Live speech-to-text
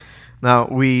Now,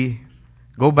 we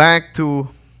go back to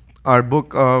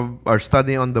our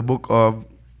study on the book of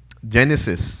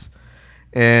Genesis.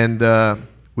 And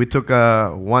we took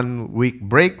a 1 week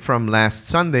break from last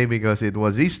Sunday because it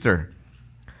was Easter.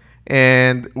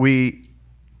 And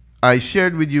I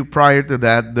shared with you prior to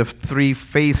that the three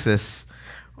phases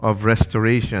of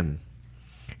restoration.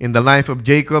 In the life of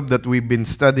Jacob that we've been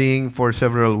studying for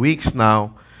several weeks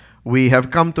now, we have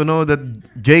come to know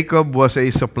that Jacob was a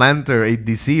supplanter, a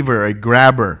deceiver, a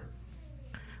grabber.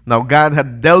 Now, God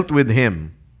had dealt with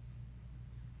him.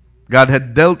 God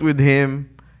had dealt with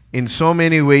him in so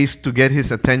many ways to get his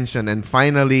attention, and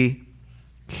finally,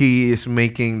 he is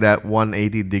making that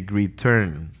 180-degree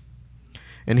turn.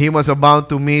 And he was about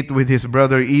to meet with his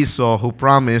brother Esau, who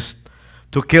promised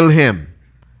to kill him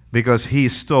because he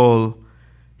stole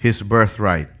his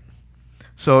birthright.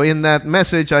 So, in that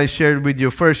message I shared with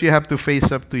you, first you have to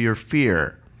face up to your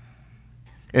fear.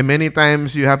 And many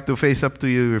times you have to face up to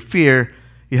your fear.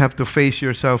 You have to face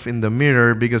yourself in the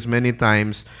mirror because many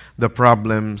times the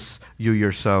problems you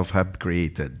yourself have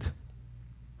created.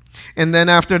 And then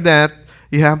after that,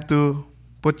 you have to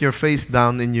put your face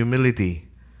down in humility.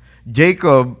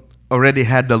 Jacob already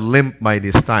had a limp by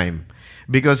this time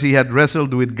because he had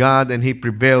wrestled with God and he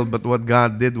prevailed, but what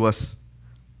God did was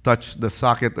touch the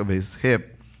socket of his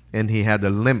hip and he had a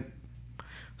limp.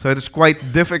 So it is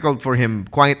quite difficult for him,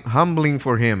 quite humbling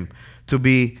for him to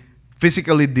be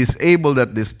physically disabled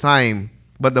at this time.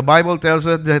 But the Bible tells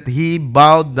us that he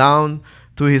bowed down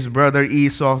to his brother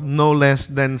Esau no less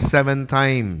than 7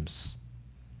 times.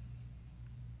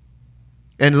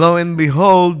 And lo and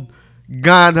behold,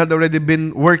 God had already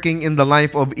been working in the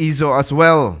life of Esau as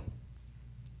well.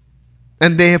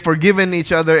 And they have forgiven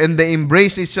each other and they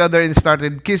embraced each other and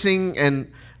started kissing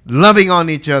and loving on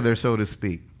each other, so to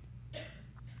speak.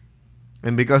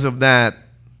 And because of that,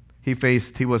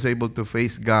 he was able to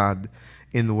face God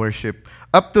in worship.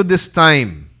 Up to this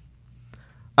time,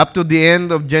 up to the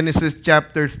end of Genesis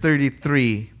chapter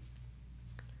 33,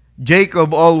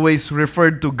 Jacob always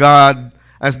referred to God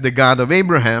as the God of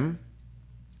Abraham,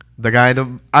 the God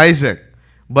of Isaac,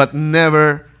 but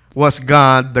never was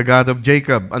God the God of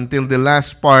Jacob until the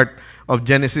last part of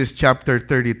Genesis chapter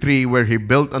 33, where he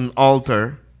built an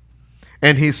altar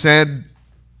and he said,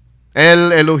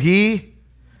 El Elohi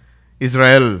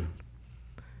Israel.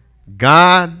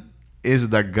 God is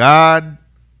the God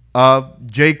of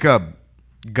Jacob.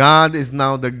 God is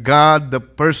now the God, the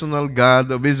personal God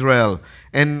of Israel.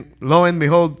 And lo and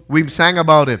behold, we've sang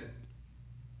about it.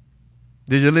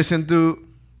 Did you listen to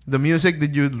the music?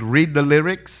 Did you read the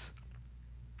lyrics?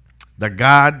 The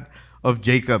God of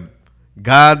Jacob.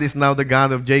 God is now the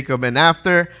God of Jacob. And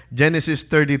after Genesis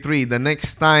 33, the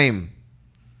next time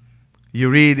you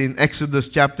read in Exodus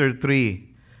chapter 3,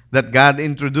 that God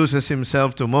introduces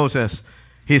himself to Moses.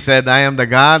 He said, I am the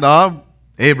God of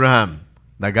Abraham,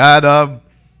 the God of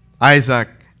Isaac,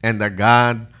 and the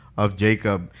God of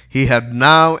Jacob. He had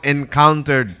now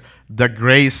encountered the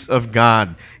grace of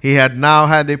God. He had now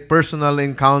had a personal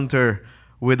encounter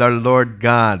with our Lord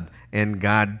God, and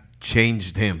God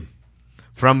changed him.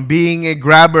 From being a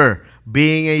grabber,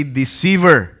 being a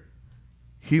deceiver,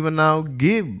 he will now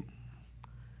give.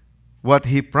 What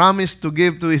he promised to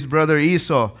give to his brother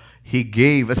Esau, he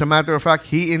gave. As a matter of fact,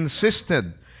 he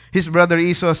insisted. His brother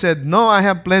Esau said, no, I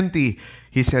have plenty.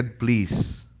 He said,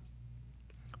 please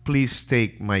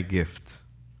take my gift.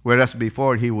 Whereas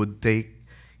before he would take,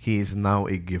 he is now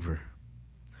a giver.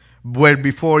 Where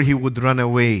before he would run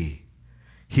away,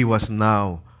 he was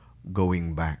now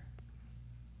going back.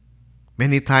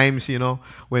 Many times,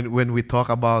 when we talk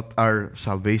about our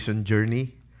salvation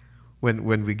journey,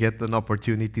 when we get an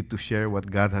opportunity to share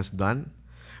what God has done,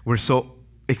 we're so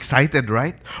excited,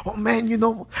 right? Oh man,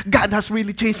 God has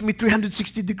really changed me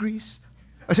 360 degrees.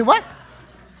 I said, what?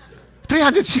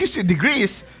 360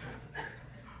 degrees?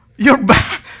 You're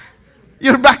back.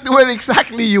 You're back to where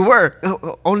exactly you were.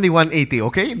 Only 180,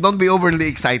 okay? Don't be overly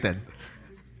excited.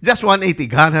 Just 180.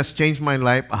 God has changed my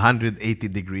life 180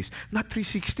 degrees. Not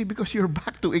 360 because you're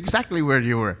back to exactly where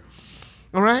you were.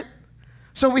 All right?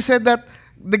 So we said that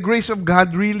the grace of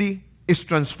God really is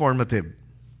transformative.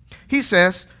 He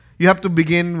says you have to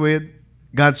begin with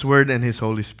God's Word and His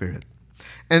Holy Spirit.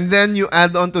 And then you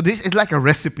add on to this. It's like a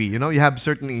recipe, you have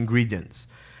certain ingredients.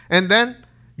 And then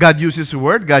God uses the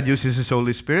Word, God uses His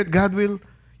Holy Spirit, God will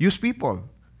use people.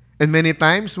 And many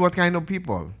times, what kind of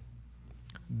people?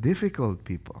 Difficult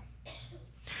people.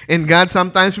 And God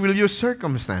sometimes will use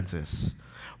circumstances.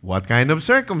 What kind of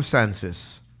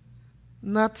circumstances?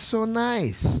 Not so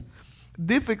nice.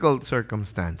 Difficult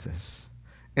circumstances.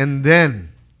 And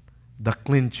then, the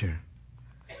clincher.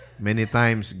 Many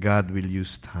times, God will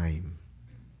use time.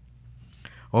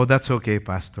 Oh, that's okay,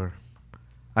 Pastor.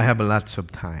 I have lots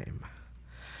of time.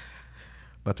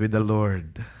 But with the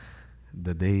Lord,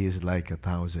 the day is like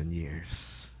 1,000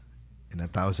 years, and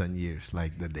 1,000 years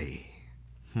like the day.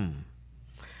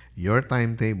 Your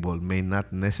timetable may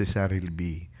not necessarily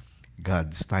be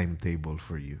God's timetable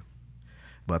for you.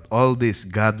 But all this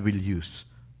God will use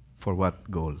for what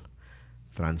goal?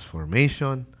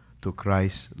 Transformation to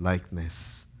Christ's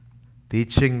likeness.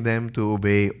 Teaching them to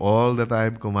obey all that I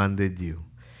have commanded you.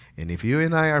 And if you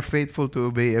and I are faithful to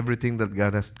obey everything that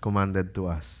God has commanded to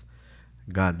us,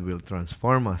 God will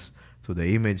transform us to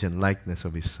the image and likeness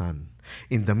of His Son.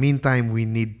 In the meantime, we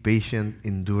need patient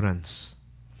endurance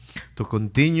to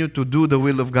continue to do the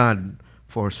will of God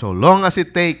for so long as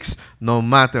it takes, no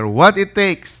matter what it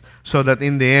takes, so that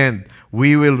in the end,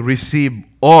 we will receive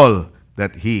all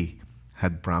that He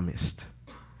had promised.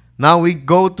 Now we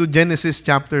go to Genesis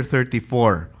chapter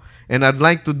 34, and I'd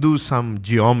like to do some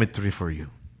geometry for you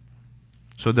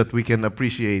so that we can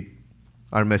appreciate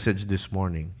our message this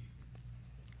morning.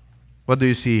 What do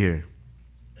you see here?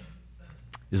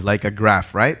 It's like a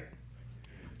graph, right?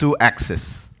 2 axes,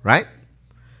 right?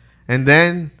 And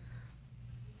then,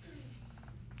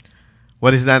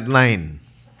 what is that line?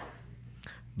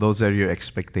 Those are your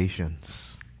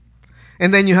expectations.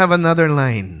 And then you have another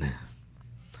line.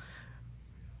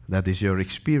 That is your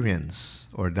experience,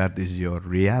 or that is your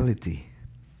reality.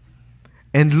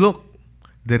 And look,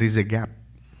 there is a gap.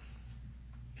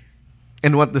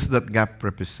 And what does that gap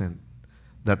represent?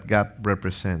 That gap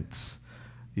represents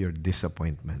your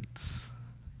disappointments.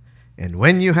 And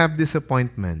when you have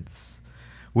disappointments,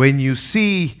 when you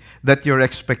see that your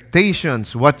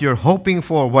expectations, what you're hoping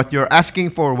for, what you're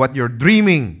asking for, what you're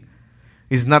dreaming,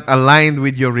 is not aligned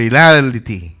with your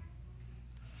reality,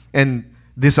 and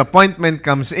disappointment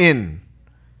comes in,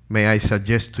 may I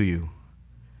suggest to you,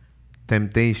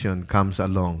 temptation comes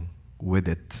along with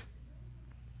it.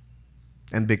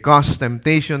 And because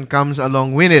temptation comes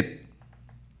along with it,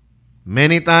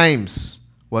 many times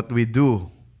what we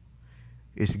do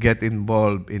is get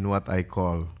involved in what I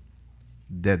call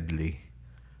deadly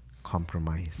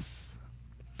compromise.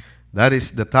 That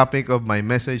is the topic of my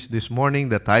message this morning.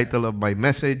 The title of my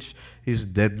message is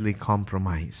Deadly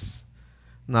Compromise.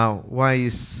 Now, why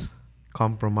is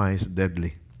compromise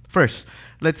deadly? First,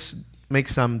 let's make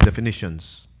some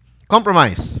definitions.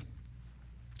 Compromise.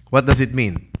 What does it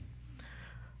mean?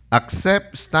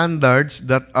 Accept standards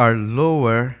that are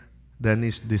lower than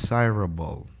is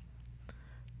desirable.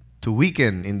 To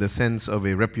weaken in the sense of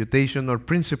a reputation or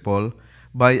principle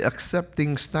by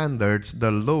accepting standards that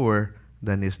are lower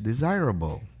than is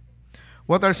desirable.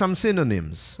 What are some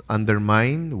synonyms?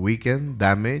 Undermine, weaken,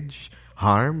 damage,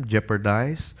 harm,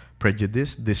 jeopardize,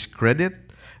 prejudice,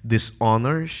 discredit,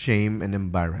 dishonor, shame, and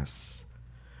embarrass.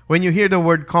 When you hear the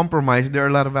word compromise, there are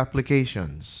a lot of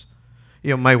applications.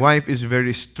 You know, my wife is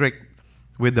very strict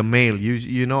with the mail.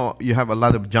 You know, you have a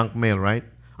lot of junk mail, right?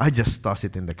 I just toss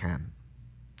it in the can.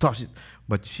 Toss it.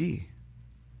 But she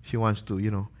wants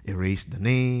to, erase the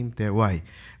name there. Why?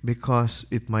 Because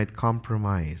it might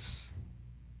compromise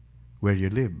where you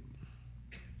live.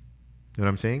 You know what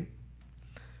I'm saying?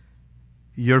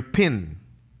 Your PIN,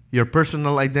 your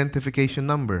personal identification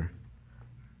number.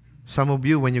 Some of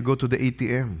you, when you go to the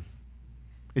ATM,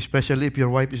 especially if your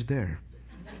wife is there.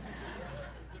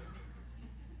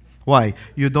 Why?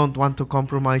 You don't want to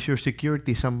compromise your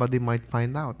security. Somebody might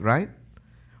find out, right?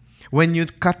 When you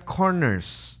cut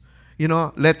corners,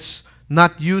 let's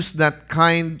not use that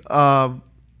kind of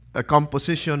a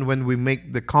composition when we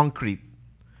make the concrete,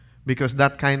 because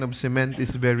that kind of cement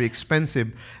is very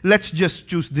expensive. Let's just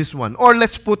choose this one. Or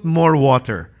let's put more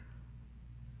water.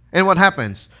 And what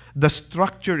happens? The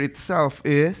structure itself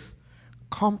is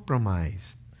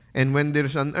compromised. And when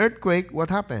there's an earthquake,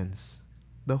 what happens?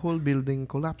 The whole building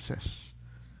collapses.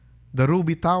 The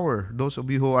Ruby Tower, those of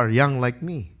you who are young like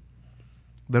me,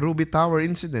 the Ruby Tower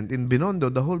incident in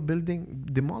Binondo, the whole building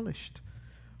demolished.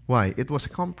 Why? It was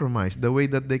compromised. The way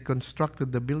that they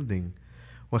constructed the building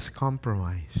was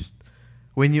compromised.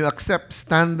 When you accept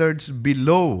standards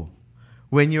below,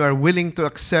 when you are willing to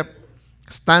accept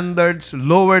standards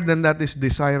lower than that is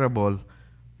desirable,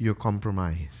 you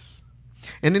compromise.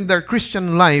 And in their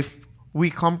Christian life, we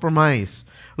compromise.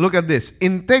 Look at this.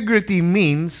 Integrity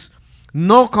means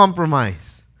no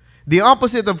compromise. The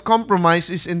opposite of compromise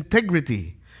is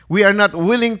integrity. We are not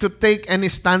willing to take any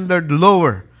standard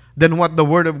lower than what the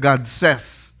Word of God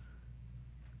says.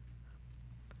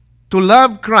 To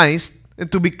love Christ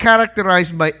and to be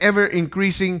characterized by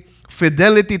ever-increasing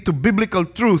fidelity to biblical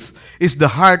truth is the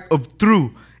heart of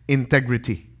true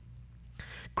integrity.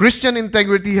 Christian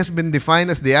integrity has been defined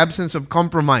as the absence of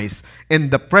compromise and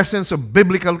the presence of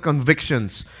biblical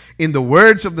convictions. In the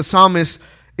words of the psalmist,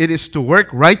 it is to work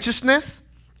righteousness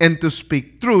and to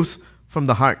speak truth from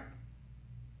the heart.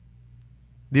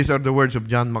 These are the words of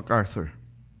John MacArthur,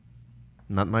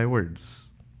 not my words.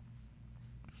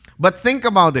 But think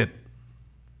about it.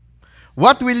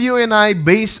 What will you and I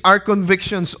base our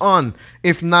convictions on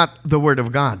if not the Word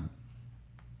of God?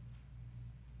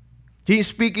 He's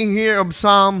speaking here of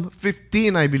Psalm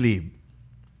 15, I believe.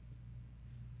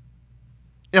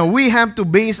 We have to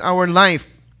base our life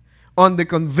on the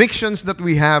convictions that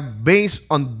we have based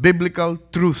on biblical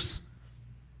truths.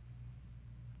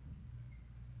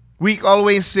 We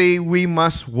always say we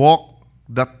must walk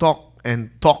the talk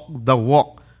and talk the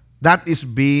walk. That is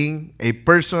being a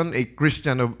person, a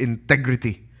Christian of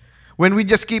integrity. When we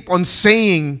just keep on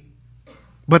saying,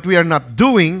 but we are not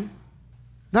doing,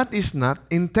 that is not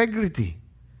integrity.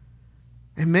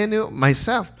 And many of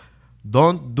myself,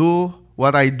 don't do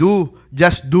what I do,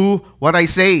 just do what I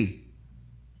say.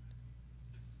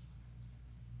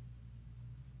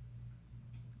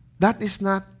 That is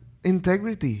not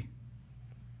integrity.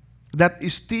 That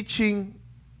is teaching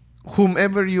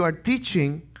whomever you are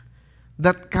teaching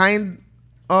that kind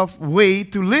of way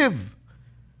to live.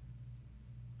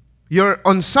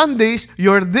 On Sundays,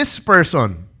 you're this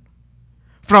person.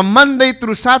 From Monday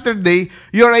through Saturday,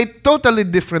 you're a totally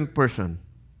different person.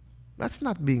 That's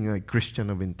not being a Christian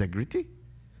of integrity.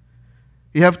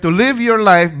 You have to live your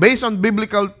life based on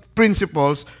biblical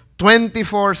principles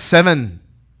 24/7.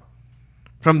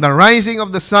 From the rising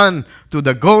of the sun to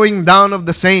the going down of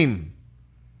the same.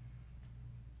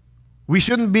 We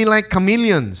shouldn't be like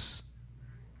chameleons.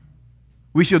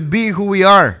 We should be who we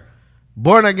are.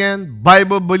 Born again,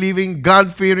 Bible-believing,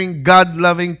 God-fearing,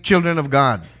 God-loving children of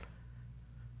God.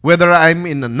 Whether I'm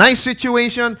in a nice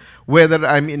situation, whether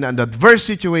I'm in an adverse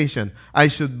situation, I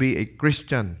should be a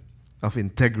Christian of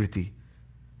integrity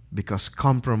because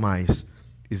compromise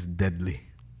is deadly.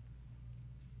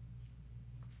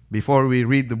 Before we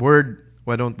read the word,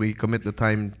 why don't we commit the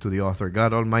time to the author?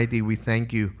 God Almighty, we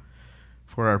thank you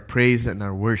for our praise and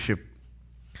our worship.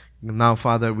 Now,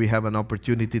 Father, we have an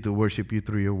opportunity to worship you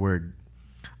through your word.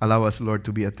 Allow us, Lord,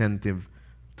 to be attentive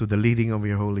to the leading of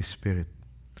your Holy Spirit,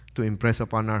 to impress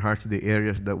upon our hearts the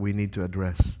areas that we need to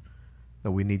address,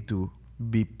 that we need to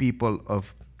be people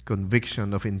of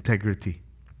conviction, of integrity.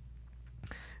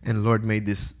 And Lord, may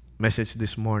this message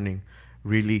this morning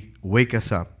really wake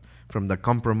us up from the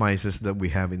compromises that we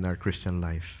have in our Christian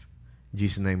life. In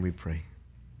Jesus' name we pray.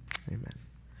 Amen.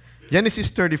 Genesis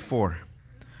 34.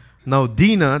 Now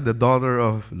Dinah, the daughter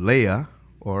of Leah,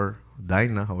 or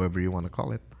Dinah, however you want to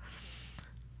call it,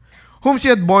 whom she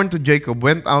had borne to Jacob,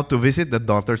 went out to visit the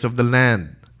daughters of the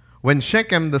land. When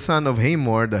Shechem, the son of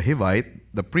Hamor the Hivite,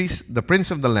 the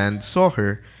prince of the land, saw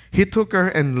her, he took her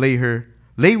and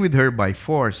lay with her by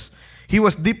force. He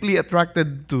was deeply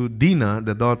attracted to Dinah,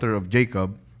 the daughter of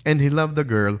Jacob, and he loved the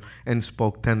girl and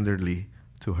spoke tenderly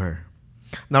to her.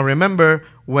 Now remember,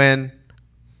 when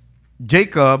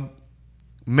Jacob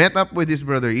met up with his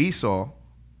brother Esau,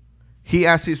 he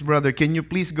asked his brother, "Can you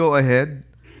please go ahead?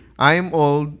 I am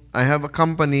old, I have a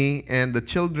company, and the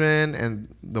children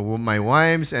and my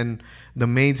wives and the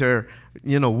maids are,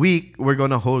 weak. We're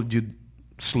going to hold you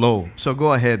slow. So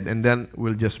go ahead, and then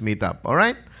we'll just meet up, all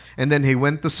right?" And then he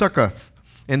went to Succoth,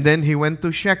 and then he went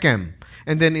to Shechem.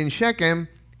 And then in Shechem,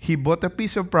 he bought a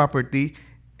piece of property,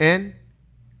 and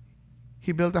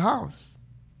he built a house.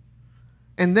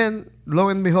 And then, lo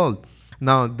and behold,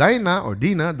 now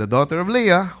Dinah, the daughter of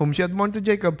Leah, whom she had born to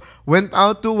Jacob, went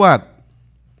out to what?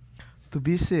 To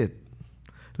visit.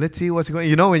 Let's see what's going.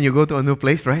 When you go to a new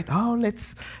place, right? Oh,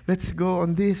 let's go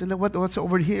on this. What's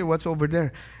over here? What's over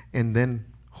there? And then,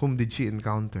 whom did she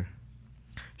encounter?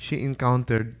 She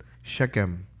encountered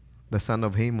Shechem, the son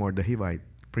of Hamor the Hivite,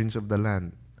 prince of the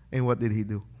land. And what did he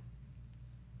do?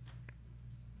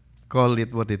 Call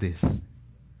it what it is.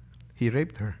 He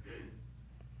raped her.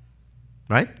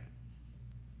 Right?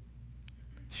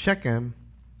 Shechem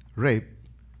raped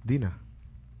Dinah.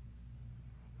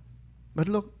 But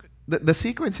look, the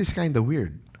sequence is kind of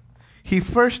weird. He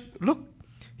first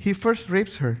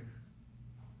rapes her.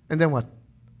 And then what?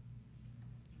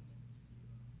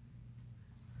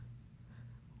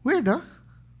 Weird, huh?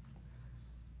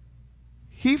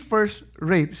 He first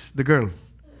rapes the girl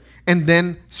and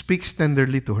then speaks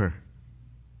tenderly to her.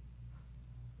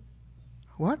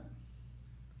 What?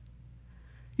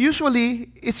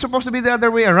 Usually, it's supposed to be the other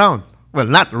way around. Well,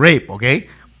 not rape, okay?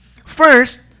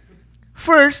 First,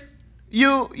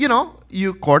 you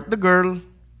court the girl,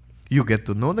 you get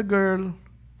to know the girl,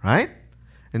 right?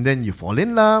 And then you fall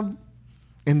in love,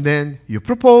 And then you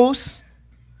propose,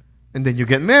 and then you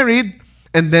get married,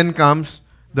 and then comes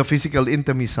the physical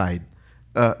intimacy side,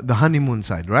 the honeymoon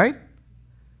side, right?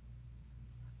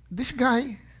 This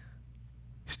guy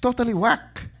is totally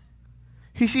whack.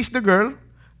 He sees the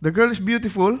girl is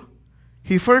beautiful,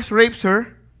 he first rapes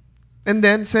her, and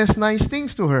then says nice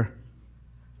things to her.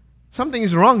 Something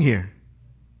is wrong here.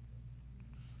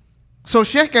 So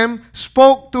Shechem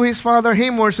spoke to his father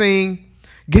Hamor, saying,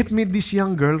 "Get me this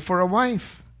young girl for a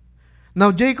wife."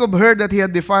 Now Jacob heard that he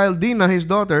had defiled Dinah, his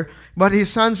daughter, but his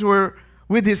sons were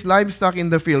with his livestock in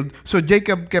the field. So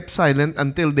Jacob kept silent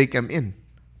until they came in.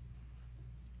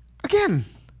 Again,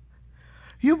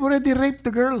 you've already raped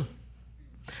the girl.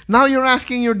 Now you're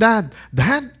asking your dad,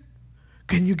 "Dad,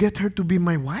 can you get her to be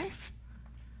my wife?"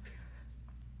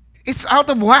 It's out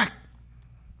of whack.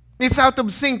 It's out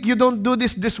of sync. You don't do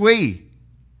this way.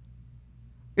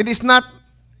 It is not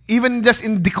even just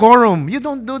in decorum. You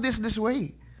don't do this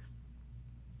way.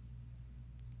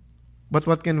 But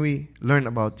what can we learn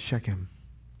about Shechem?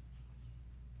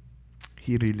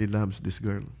 He really loves this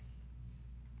girl.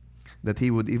 That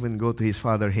he would even go to his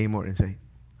father Hamor and say,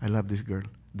 "I love this girl.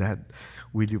 Dad,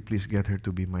 will you please get her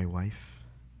to be my wife?"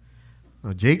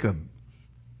 Now Jacob,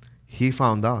 he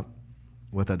found out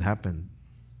what had happened.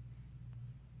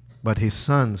 But his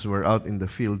sons were out in the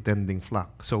field tending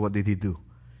flock. So what did he do?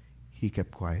 He kept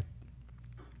quiet.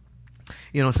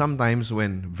 You know, sometimes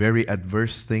when very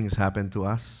adverse things happen to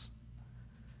us,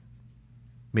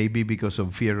 maybe because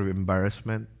of fear of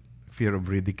embarrassment, fear of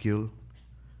ridicule,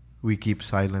 we keep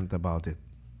silent about it.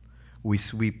 We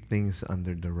sweep things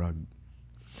under the rug.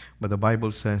 But the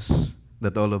Bible says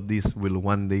that all of this will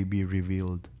one day be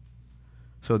revealed.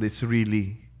 So it's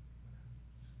really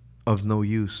of no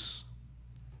use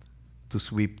to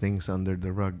sweep things under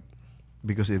the rug,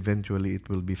 because eventually it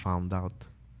will be found out.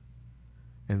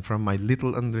 And from my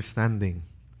little understanding,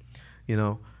 you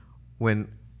know,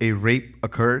 when a rape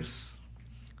occurs,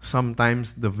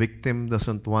 sometimes the victim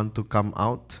doesn't want to come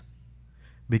out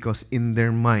because in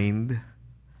their mind,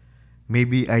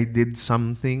 maybe I did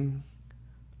something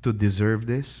to deserve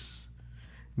this.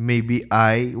 Maybe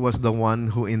I was the one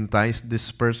who enticed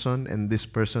this person and this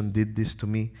person did this to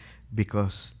me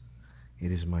because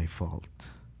it is my fault.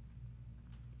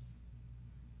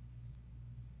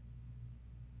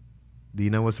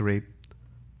 Dinah was raped.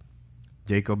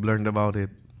 Jacob learned about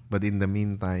it, but in the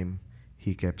meantime,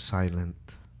 he kept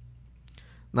silent.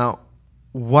 Now,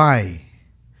 why?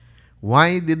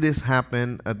 Why did this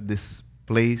happen at this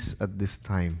place at this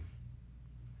time?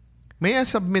 May I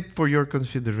submit for your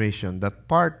consideration that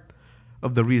part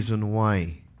of the reason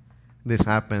why this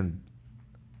happened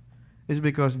is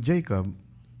because Jacob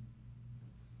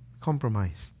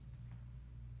compromised.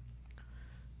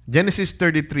 Genesis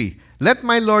 33. Let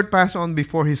my Lord pass on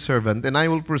before his servant, and I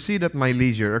will proceed at my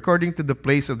leisure, according to the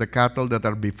place of the cattle that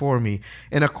are before me,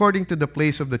 and according to the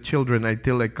place of the children,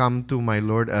 until I come to my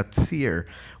Lord at Seir.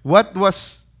 What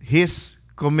was his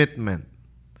commitment?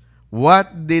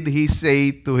 What did he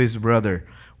say to his brother?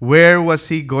 Where was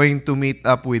he going to meet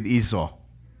up with Esau?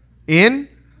 In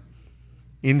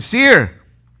Seir.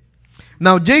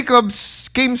 Now Jacob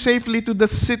came safely to the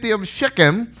city of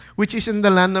Shechem, which is in the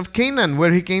land of Canaan,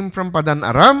 where he came from Padan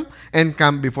Aram and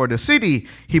camped before the city.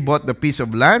 He bought the piece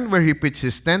of land where he pitched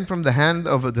his tent from the hand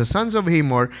of the sons of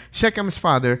Hamor, Shechem's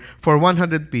father, for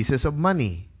 100 pieces of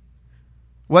money.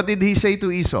 What did he say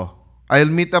to Esau? I'll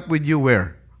meet up with you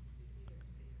where?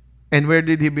 And where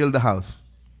did he build the house?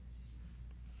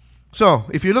 So,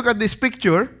 if you look at this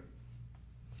picture,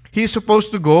 he's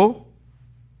supposed to go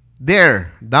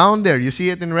there, down there. You see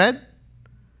it in red?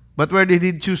 But where did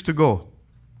he choose to go?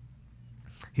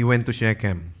 He went to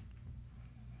Shechem.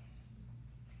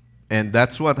 And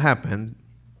that's what happened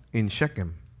in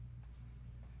Shechem.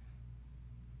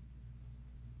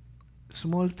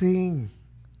 Small thing.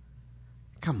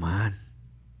 Come on.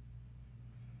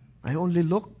 I only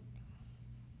looked.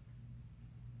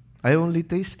 I only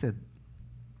tasted.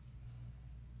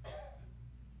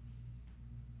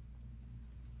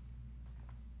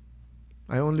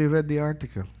 I only read the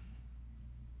article.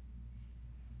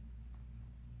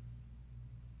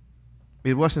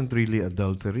 It wasn't really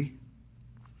adultery.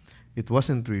 It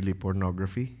wasn't really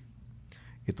pornography.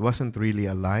 It wasn't really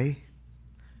a lie.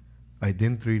 I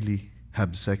didn't really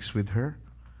have sex with her.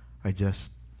 I just,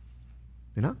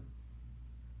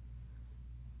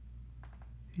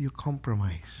 you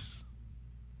compromise.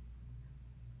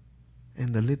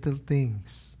 And the little things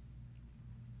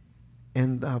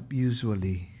end up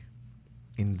usually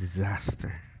in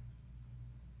disaster.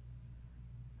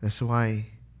 That's why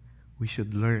we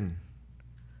should learn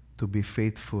to be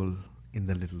faithful in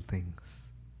the little things.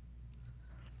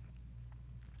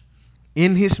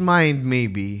 In his mind,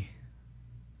 maybe,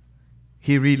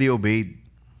 he really obeyed.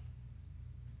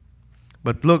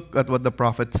 But look at what the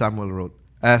prophet Samuel wrote.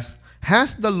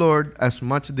 Has the Lord as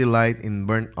much delight in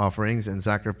burnt offerings and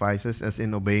sacrifices as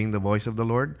in obeying the voice of the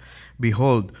Lord?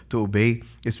 Behold, to obey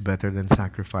is better than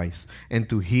sacrifice, and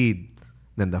to heed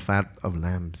than the fat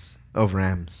of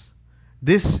rams.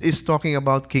 This is talking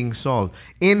about King Saul.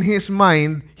 In his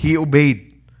mind, he obeyed.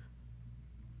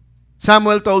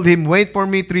 Samuel told him, wait for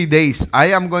me 3 days. I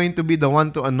am going to be the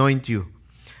one to anoint you.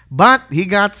 But he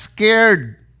got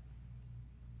scared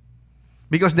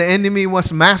because the enemy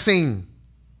was massing.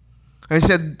 I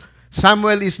said,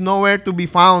 Samuel is nowhere to be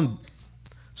found.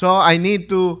 So I need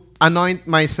to anoint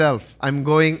myself. I'm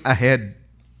going ahead.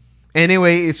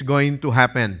 Anyway, it's going to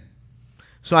happen.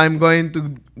 So I'm going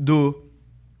to do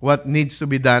what needs to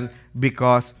be done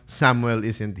because Samuel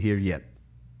isn't here yet.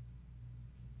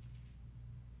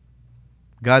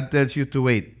 God tells you to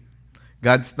wait.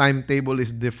 God's timetable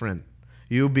is different.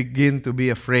 You begin to be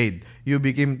afraid. You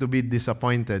begin to be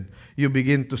disappointed. You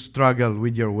begin to struggle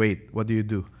with your wait. What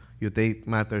do? You take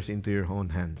matters into your own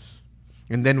hands.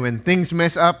 And then when things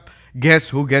mess up, guess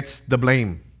who gets the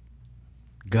blame?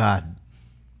 God.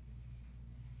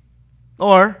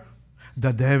 Or,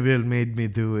 the devil made me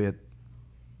do it.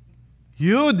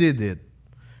 You did it.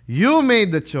 You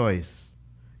made the choice.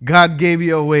 God gave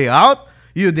you a way out.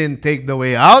 You didn't take the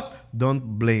way out.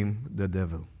 Don't blame the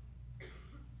devil.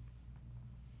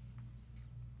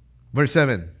 Verse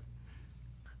 7.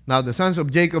 Now the sons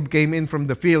of Jacob came in from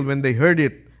the field when they heard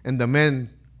it, and the men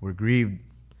were grieved.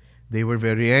 They were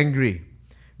very angry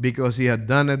because he had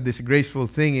done a disgraceful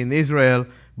thing in Israel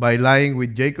by lying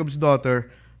with Jacob's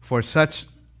daughter, for such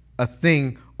a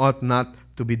thing ought not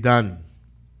to be done.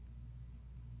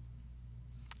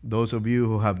 Those of you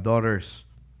who have daughters,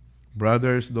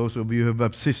 brothers, those of you who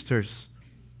have sisters,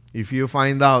 if you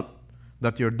find out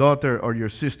that your daughter or your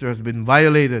sister has been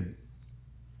violated,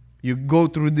 you go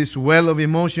through this well of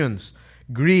emotions,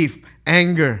 grief,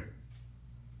 anger,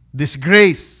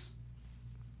 disgrace.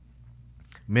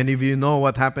 Many of you know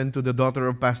what happened to the daughter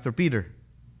of Pastor Peter.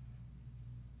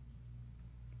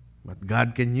 But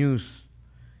God can use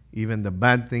even the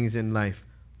bad things in life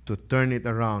to turn it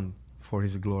around for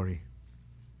His glory.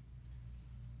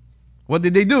 What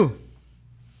did they do?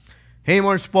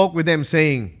 Hamor spoke with them,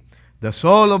 saying, the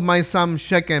soul of my son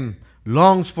Shechem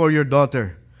longs for your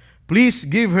daughter. Please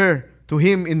give her to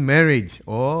him in marriage.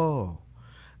 Oh,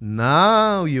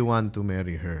 now you want to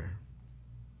marry her.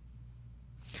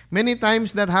 Many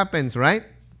times that happens, right?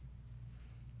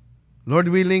 Lord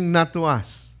willing, not to us.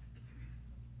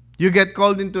 You get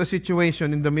called into a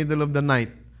situation in the middle of the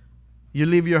night. You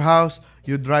leave your house,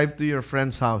 you drive to your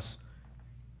friend's house.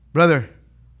 Brother,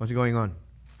 what's going on?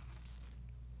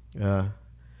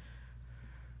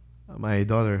 My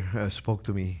daughter spoke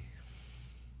to me,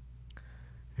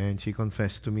 and she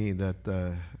confessed to me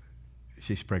that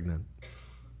she's pregnant.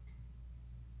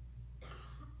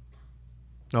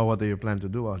 Now, what do you plan to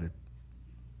do about it?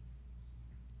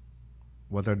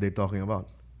 What are they talking about?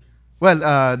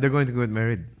 Well, they're going to get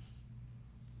married.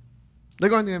 They're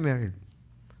going to get married.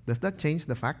 Does that change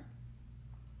the fact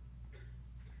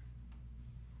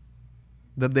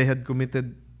that they had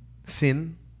committed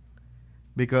sin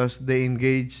because they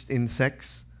engaged in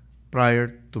sex prior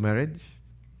to marriage?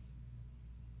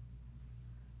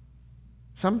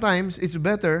 Sometimes it's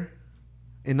better,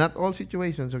 in not all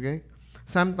situations, okay?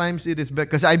 Sometimes it is better,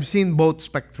 because I've seen both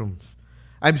spectrums.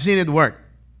 I've seen it work.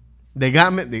 They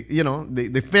got,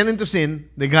 they fell into sin,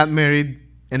 they got married,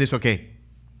 and it's okay.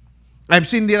 I've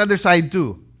seen the other side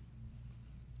too.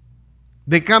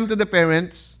 They come to the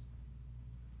parents,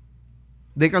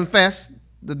 they confess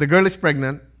that the girl is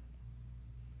pregnant,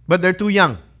 but they're too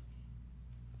young.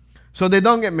 So they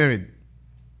don't get married.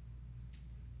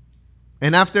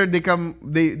 And after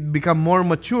they become more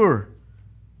mature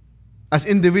as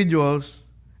individuals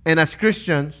and as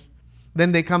Christians,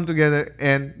 then they come together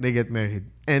and they get married.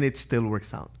 And it still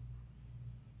works out.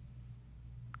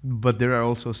 But there are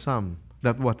also some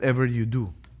that whatever you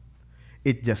do,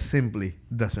 it just simply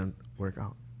doesn't work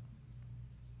out.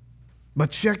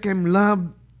 But Shechem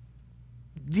loved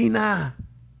Dinah.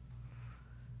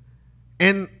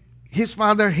 And his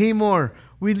father Hamor,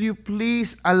 will you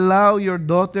please allow your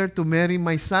daughter to marry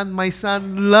my son? My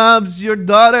son loves your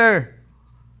daughter.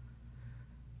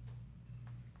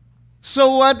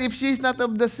 So what if she's not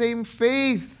of the same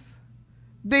faith?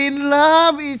 They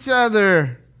love each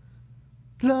other.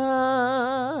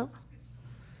 Love.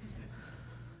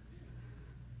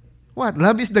 What?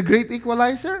 Love is the great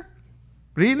equalizer?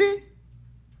 Really?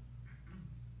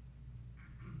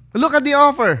 Look at the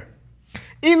offer.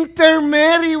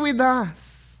 Intermarry with us.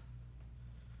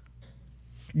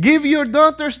 Give your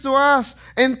daughters to us,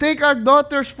 and take our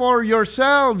daughters for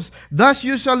yourselves. Thus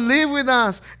you shall live with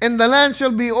us, and the land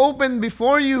shall be open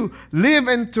before you. Live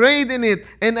and trade in it,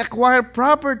 and acquire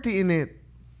property in it.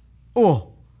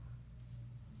 Oh,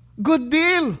 good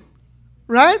deal,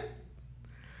 right?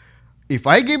 If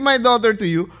I give my daughter to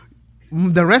you,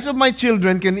 the rest of my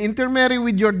children can intermarry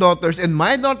with your daughters, and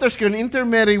my daughters can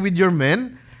intermarry with your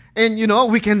men. And,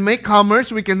 we can make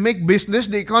commerce, we can make business,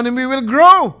 the economy will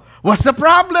grow. What's the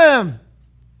problem?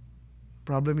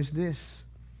 Problem is this.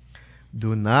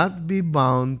 Do not be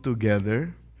bound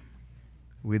together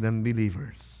with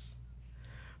unbelievers.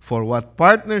 For what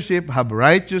partnership have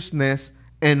righteousness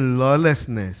and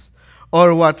lawlessness?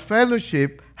 Or what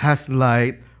fellowship has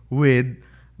light with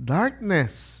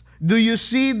darkness? Do you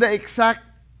see the exact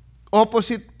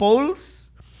opposite poles?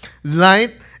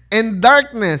 Light and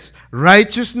darkness,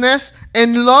 righteousness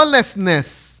and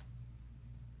lawlessness.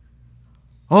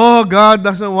 Oh, God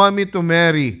doesn't want me to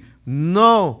marry.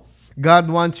 No. God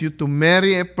wants you to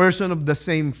marry a person of the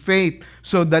same faith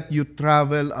so that you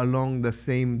travel along the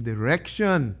same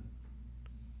direction.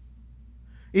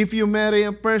 If you marry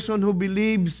a person who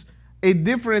believes a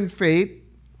different faith,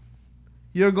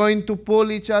 you're going to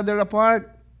pull each other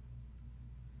apart.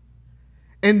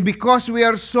 And because we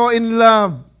are so in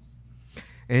love,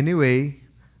 anyway,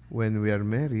 when we are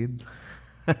married,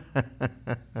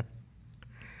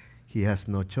 he has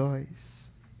no choice.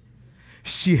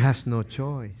 She has no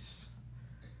choice.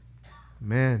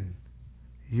 Man,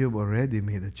 you've already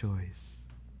made a choice.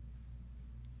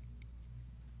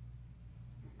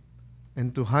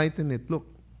 And to heighten it, look,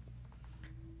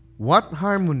 what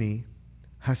harmony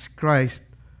has Christ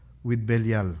with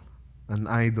Belial, an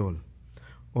idol?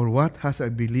 Or what has a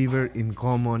believer in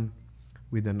common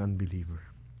with an unbeliever?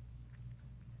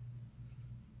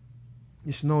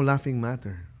 It's no laughing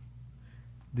matter.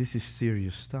 This is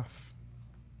serious stuff.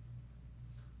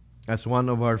 As one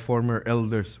of our former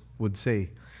elders would say,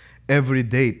 every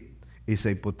date is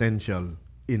a potential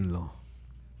in-law.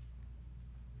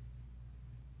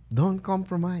 Don't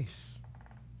compromise.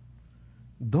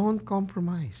 Don't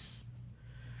compromise.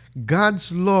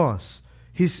 God's laws,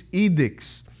 His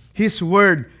edicts, His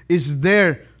word is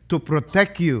there to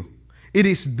protect you. It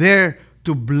is there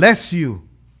to bless you.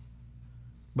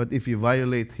 But if you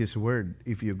violate His word,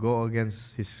 if you go against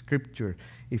His scripture,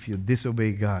 if you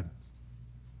disobey God,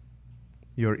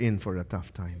 you're in for a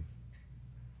tough time.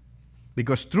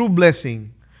 Because true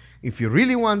blessing, if you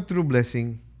really want true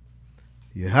blessing,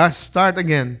 you have to start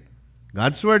again.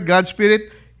 God's word, God's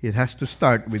spirit, it has to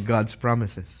start with God's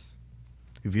promises.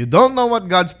 If you don't know what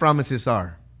God's promises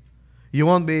are, you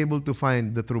won't be able to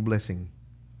find the true blessing.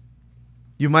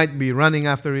 You might be running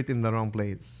after it in the wrong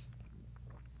place.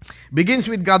 Begins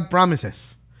with God's promises.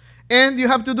 And you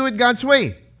have to do it God's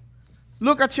way.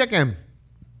 Look at Shechem.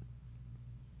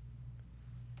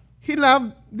 He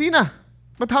loved Dinah.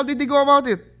 But how did he go about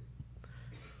it?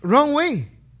 Wrong way.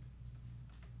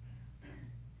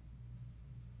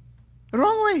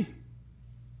 Wrong way.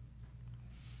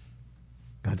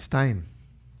 God's time.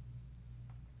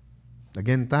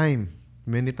 Again, time.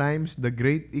 Many times, the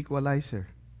great equalizer.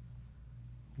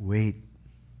 Wait.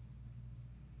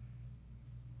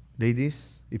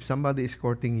 Ladies, if somebody is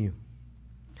courting you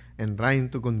and trying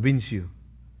to convince you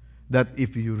that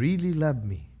if you really love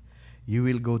me, you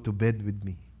will go to bed with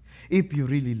me. If you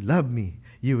really love me,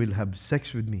 you will have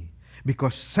sex with me.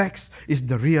 Because sex is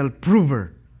the real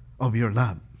prover of your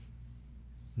love.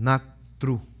 Not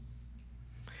true.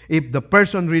 If the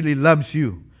person really loves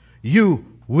you, you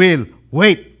will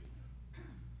wait.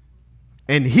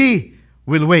 And he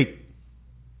will wait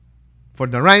for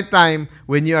the right time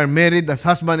when you are married as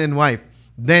husband and wife.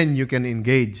 Then you can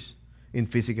engage in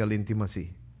physical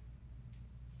intimacy.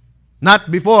 Not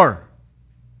before.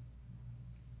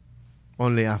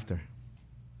 Only after.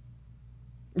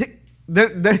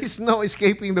 There is no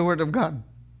escaping the word of God.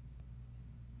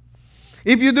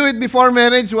 If you do it before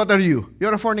marriage, what are you?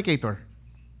 You're a fornicator.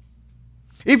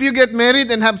 If you get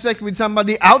married and have sex with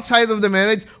somebody outside of the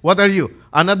marriage, what are you?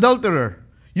 An adulterer.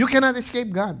 You cannot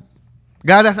escape God.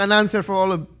 God has an answer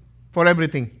for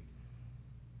everything.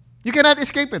 You cannot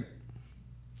escape it.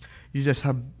 You just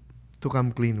have to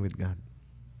come clean with God.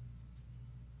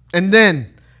 And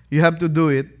then, you have to do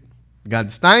it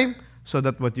God's time, so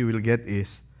that what you will get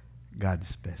is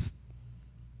God's best.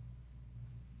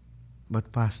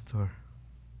 But Pastor,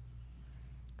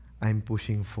 I'm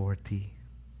pushing 40.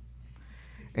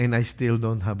 And I still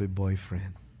don't have a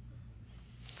boyfriend.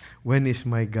 When is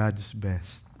my God's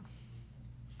best?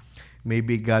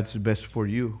 Maybe God's best for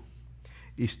you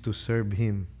is to serve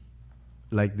Him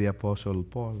like the Apostle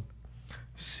Paul.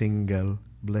 Single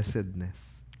blessedness.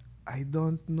 I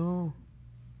don't know.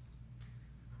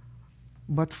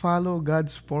 But follow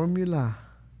God's formula.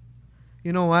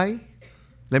 You know why?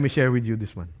 Let me share with you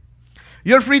this one.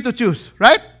 You're free to choose,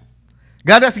 right?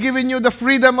 God has given you the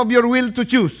freedom of your will to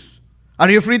choose. Are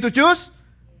you free to choose?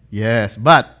 Yes,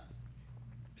 but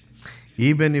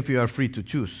even if you are free to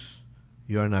choose,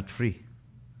 you are not free.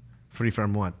 Free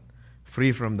from what?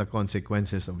 Free from the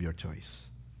consequences of your choice.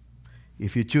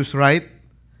 If you choose right,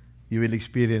 you will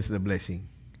experience the blessing.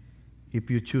 If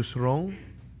you choose wrong,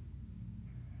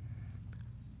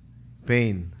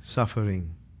 pain,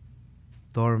 suffering,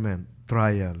 torment,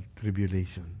 trial,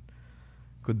 tribulation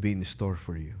could be in store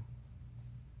for you.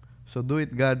 So do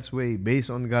it God's way, based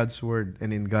on God's word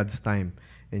and in God's time,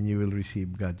 and you will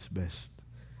receive God's best.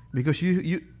 Because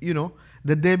you know,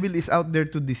 the devil is out there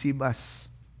to deceive us.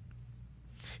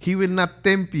 He will not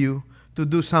tempt you to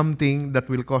do something that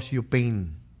will cause you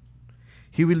pain.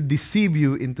 He will deceive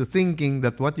you into thinking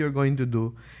that what you're going to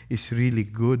do is really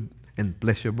good and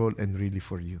pleasurable and really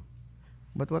for you.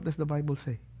 But what does the Bible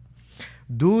say?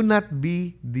 Do not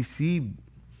be deceived.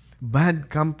 Bad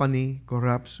company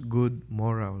corrupts good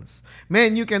morals.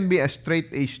 Man, you can be a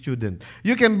straight-A student.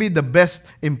 You can be the best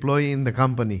employee in the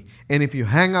company. And if you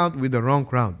hang out with the wrong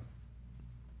crowd,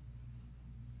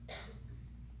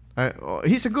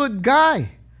 he's a good guy.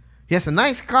 He has a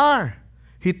nice car.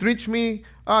 He treats me,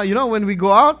 when we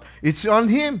go out, it's on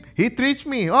him. He treats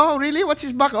me. Oh, really? What's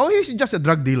his back? Oh, he's just a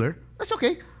drug dealer. That's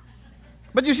okay.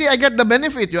 But you see, I get the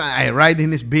benefit. I ride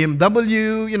in his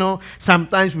BMW,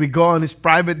 Sometimes we go on his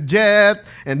private jet,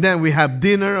 and then we have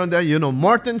dinner on the,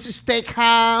 Morton's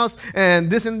Steakhouse,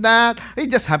 and this and that. He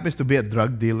just happens to be a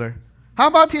drug dealer. How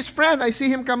about his friend? I see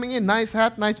him coming in. Nice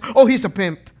hat, nice. Oh, he's a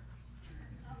pimp.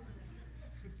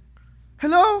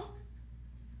 Hello?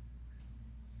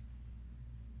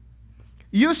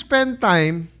 You spend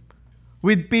time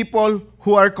with people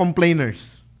who are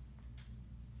complainers.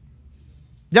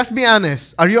 Just be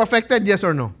honest. Are you affected? Yes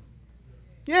or no?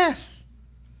 Yes.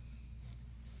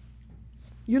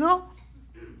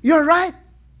 You're right.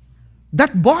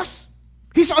 That boss,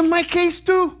 he's on my case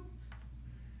too.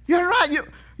 You're right.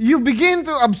 You begin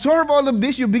to absorb all of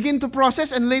this. You begin to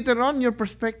process, and later on, your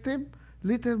perspective,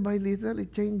 little by little,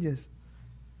 it changes.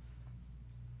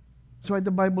 That's why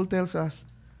the Bible tells us,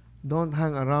 don't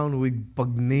hang around with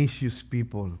pugnacious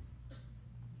people.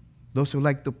 Those who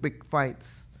like to pick fights.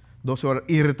 Those who are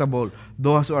irritable.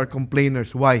 Those who are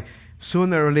complainers. Why?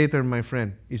 Sooner or later, my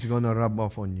friend, it's going to rub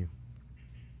off on you.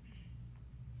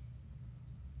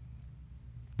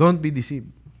 Don't be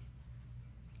deceived.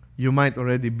 You might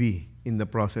already be in the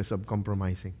process of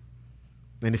compromising.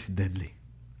 And it's deadly.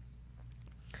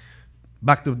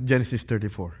 Back to Genesis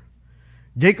 34.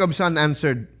 Jacob's son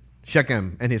answered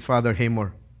Shechem and his father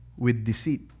Hamor with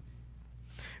deceit.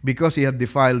 Because he had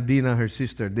defiled Dinah, her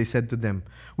sister, they said to them,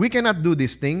 we cannot do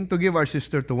this thing to give our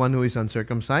sister to one who is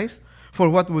uncircumcised, for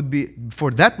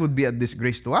that would be a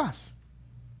disgrace to us.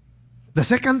 The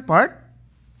second part,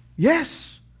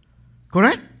 yes,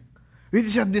 correct? It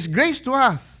is a disgrace to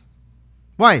us.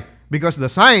 Why? Because the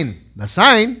sign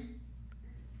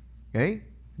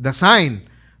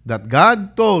that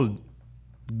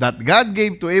God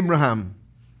gave to Abraham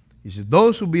is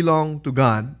those who belong to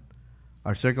God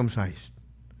are circumcised.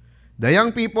 The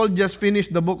young people just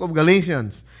finished the book of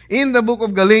Galatians. In the book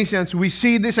of Galatians, we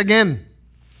see this again.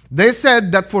 They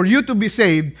said that for you to be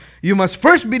saved, you must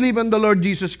first believe on the Lord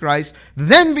Jesus Christ,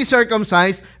 then be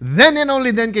circumcised, then and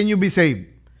only then can you be saved.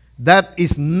 That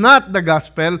is not the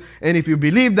gospel, and if you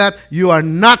believe that, you are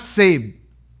not saved.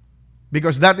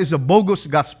 Because that is a bogus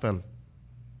gospel.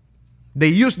 They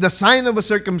use the sign of a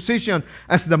circumcision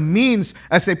as the means,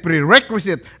 as a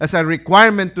prerequisite, as a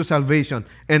requirement to salvation.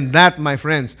 And that, my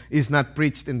friends, is not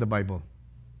preached in the Bible.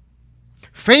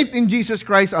 Faith in Jesus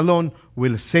Christ alone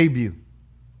will save you.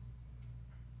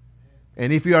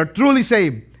 And if you are truly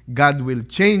saved, God will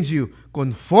change you,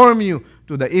 conform you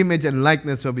to the image and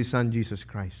likeness of His Son, Jesus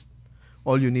Christ.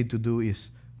 All you need to do is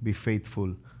be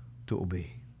faithful to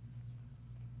obey.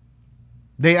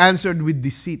 They answered with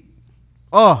deceit.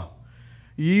 Oh,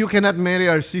 you cannot marry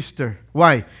our sister.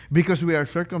 Why? Because we are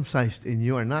circumcised and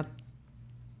you are not.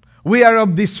 We are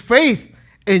of this faith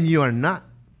and you are not.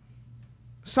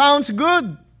 Sounds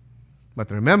good. But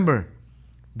remember,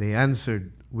 they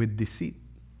answered with deceit.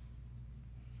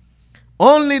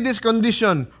 Only this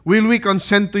condition will we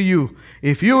consent to you.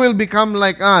 If you will become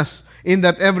like us, in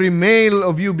that every male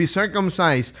of you be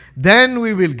circumcised, then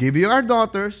we will give you our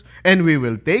daughters, and we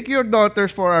will take your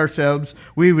daughters for ourselves.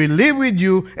 We will live with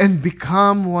you and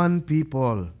become one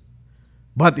people.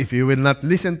 But if you will not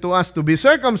listen to us to be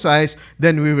circumcised,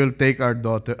 then we will take our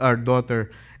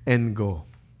daughter and go.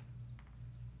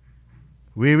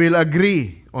 We will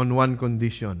agree on one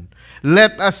condition.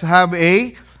 Let us have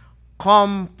a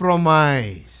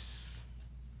compromise.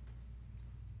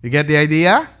 You get the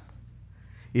idea?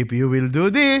 If you will do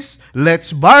this,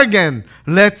 let's bargain.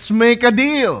 Let's make a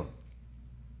deal.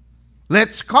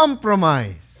 Let's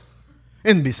compromise.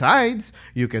 And besides,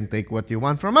 you can take what you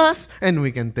want from us, and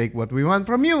we can take what we want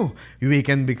from you. We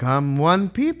can become one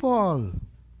people.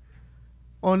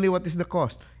 Only what is the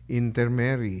cost?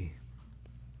 Intermarry.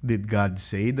 Did God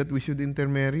say that we should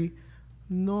intermarry?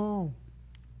 No.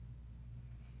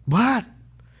 But,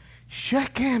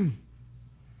 Shechem,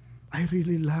 I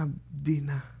really love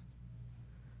Dinah.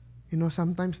 You know,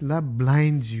 sometimes love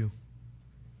blinds you.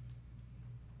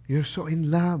 You're so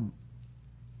in love.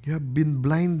 You have been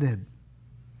blinded.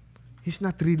 He's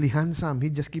not really handsome. He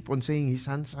just keep on saying he's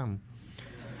handsome.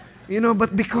 You know,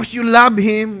 but because you love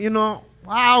him, you know,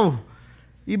 wow.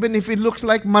 Even if it looks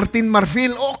like Martin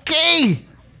Marfil, okay.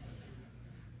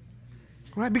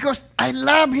 Right? Because I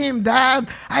love him, Dad.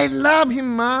 I love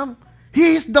him, Mom.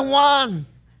 He's the one.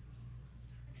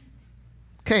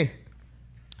 Okay.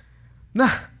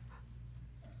 Now,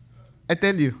 I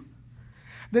tell you,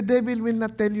 the devil will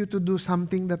not tell you to do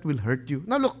something that will hurt you.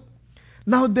 Now look,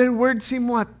 now their words seem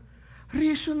what?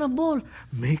 Reasonable.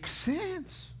 Makes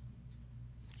sense.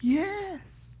 Yes.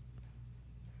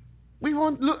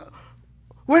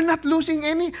 We're not losing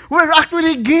any. We're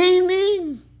actually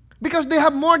gaining. Because they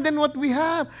have more than what we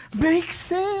have. Makes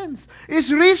sense.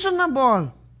 It's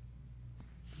reasonable.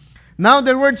 Now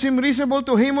their words seem reasonable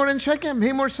to Hamor and Shechem,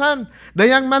 Hamor's son. The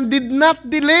young man did not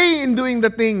delay in doing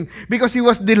the thing because he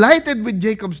was delighted with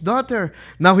Jacob's daughter.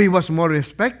 Now he was more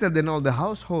respected than all the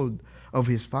household of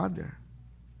his father.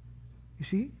 You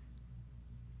see?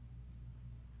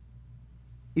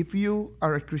 If you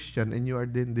are a Christian and you are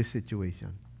in this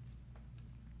situation,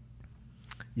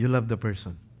 you love the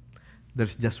person.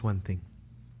 There's just one thing.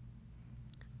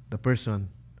 The person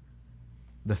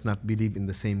does not believe in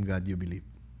the same God you believe.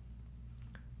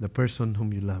 The person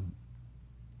whom you love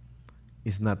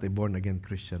is not a born-again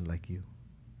Christian like you.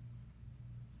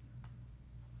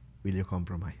 Will you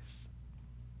compromise?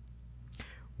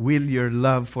 Will your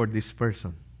love for this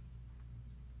person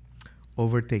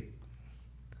overtake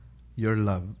your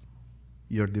love,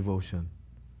 your devotion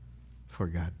for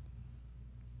God?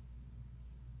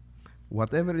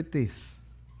 Whatever it is,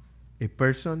 a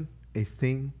person, a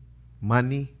thing,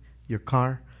 money, your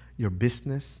car, your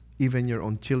business, even your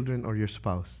own children or your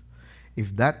spouse,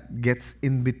 if that gets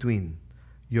in between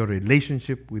your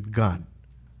relationship with God,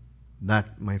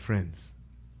 that, my friends,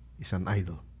 is an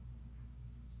idol.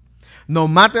 No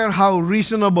matter how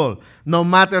reasonable, no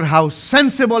matter how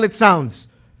sensible it sounds,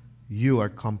 you are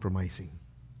compromising.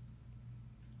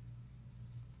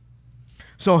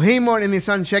 So Hamor and his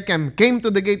son Shechem came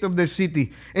to the gate of their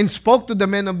city and spoke to the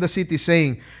men of the city,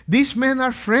 saying, These men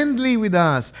are friendly with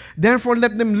us. Therefore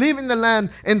let them live in the land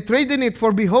and trade in it,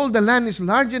 for behold, the land is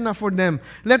large enough for them.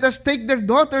 Let us take their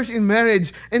daughters in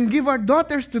marriage and give our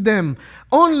daughters to them.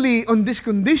 Only on this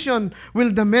condition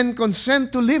will the men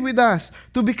consent to live with us,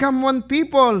 to become one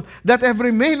people, that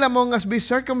every male among us be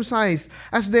circumcised,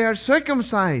 as they are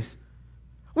circumcised.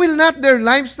 Will not their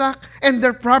livestock and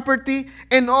their property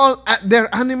and all their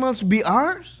animals be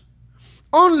ours?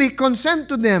 Only consent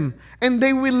to them, and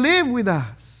they will live with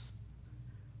us.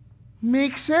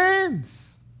 Makes sense.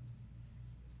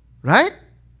 Right?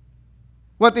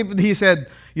 What if he said,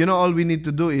 you know, all we need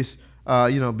to do is,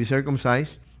 be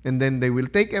circumcised, and then they will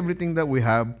take everything that we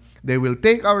have, they will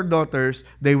take our daughters,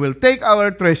 they will take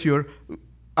our treasure,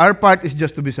 our part is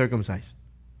just to be circumcised.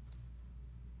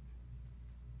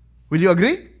 Will you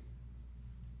agree?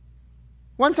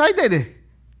 One-sided eh.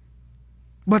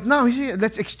 But now, you see,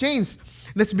 let's exchange.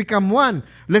 Let's become one.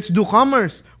 Let's do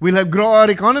commerce. We'll grow our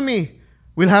economy.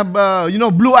 We'll have,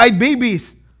 blue-eyed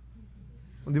babies.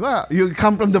 Diba? You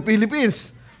come from the Philippines.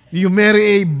 You marry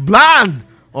a blonde.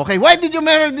 Okay, why did you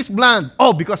marry this blonde?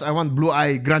 Oh, because I want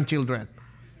blue-eyed grandchildren.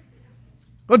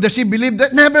 Oh, does she believe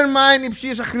that? Never mind if she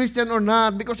is a Christian or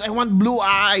not, because I want blue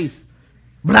eyes.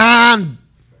 Blonde.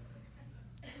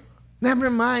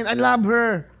 Never mind, I love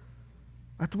her.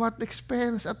 At what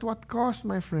expense? At what cost,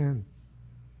 my friend?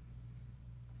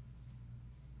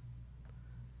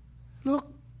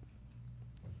 Look,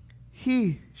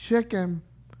 Shechem,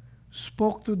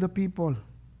 spoke to the people.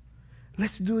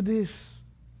 Let's do this.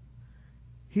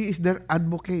 He is their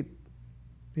advocate.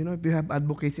 You know, if you have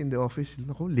advocates in the office,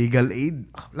 legal aid,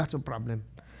 lots of problem.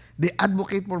 They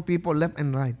advocate for people left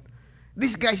and right.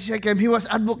 This guy Shechem, he was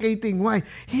advocating. Why?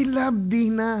 He loved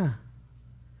Dinah.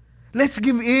 Let's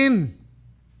give in.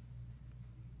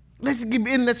 Let's give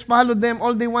in. Let's follow them.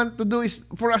 All they want to do is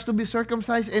for us to be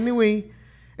circumcised anyway.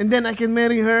 And then I can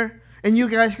marry her. And you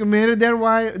guys can marry their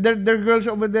wife, their girls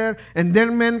over there. And their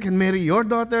men can marry your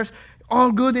daughters.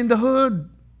 All good in the hood.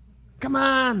 Come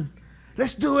on.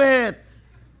 Let's do it.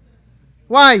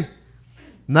 Why?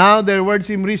 Now their words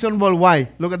seem reasonable. Why?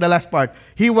 Look at the last part.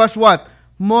 He was what?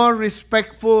 More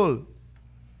respectful.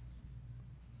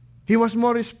 He was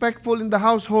more respectful in the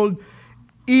household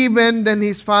even than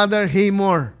his father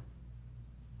Hamor.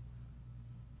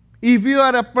 If you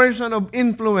are a person of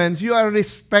influence, you are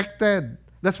respected.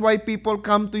 That's why people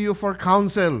come to you for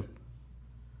counsel.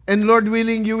 And Lord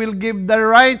willing, you will give the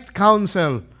right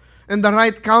counsel. And the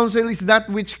right counsel is that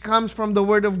which comes from the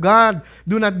Word of God.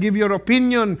 Do not give your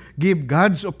opinion. Give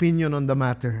God's opinion on the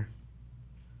matter.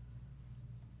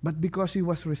 But because he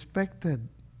was respected,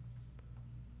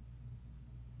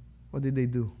 what did they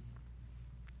do?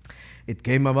 It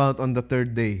came about on the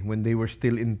third day, when they were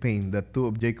still in pain, that two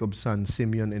of Jacob's sons,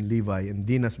 Simeon and Levi, and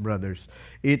Dinah's brothers,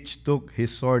 each took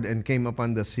his sword and came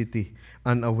upon the city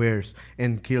unawares,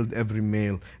 and killed every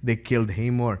male. They killed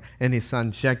Hamor and his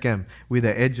son Shechem with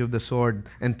the edge of the sword,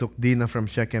 and took Dinah from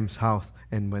Shechem's house,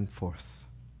 and went forth.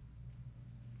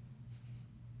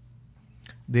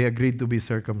 They agreed to be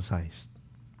circumcised.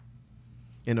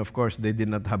 And of course, they did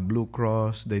not have Blue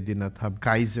Cross, they did not have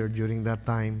Kaiser during that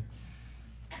time.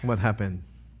 What happened?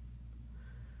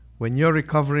 When you're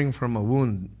recovering from a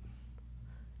wound,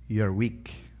 you're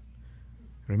weak.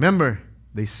 Remember,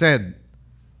 they said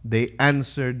they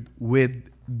answered with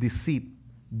deceit.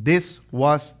 This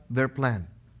was their plan.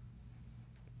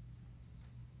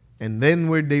 And then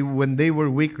when they were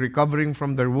weak, recovering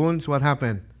from their wounds, what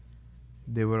happened?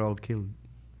 They were all killed.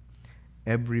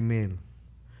 Every male.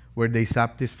 Were they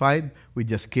satisfied with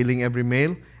just killing every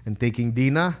male and taking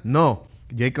Dinah? No.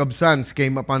 Jacob's sons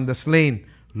came upon the slain,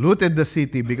 looted the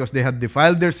city because they had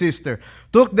defiled their sister,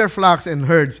 took their flocks and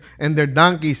herds and their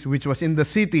donkeys which was in the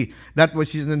city, that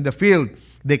which is in the field.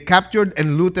 They captured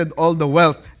and looted all the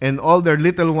wealth and all their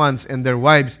little ones and their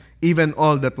wives, even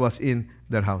all that was in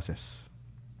their houses.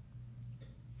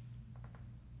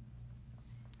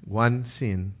 One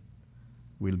sin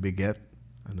will beget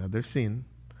another sin,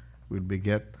 will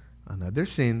beget another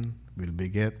sin, will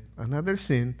beget another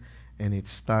sin, and it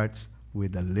starts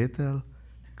with a little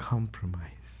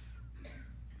compromise.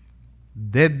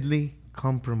 Deadly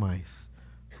compromise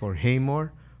for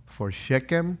Hamor, for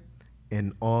Shechem,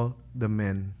 and all the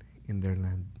men in their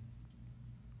land.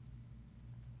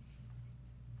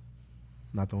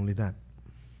 Not only that.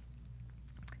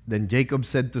 Then Jacob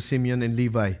said to Simeon and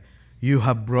Levi, "You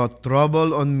have brought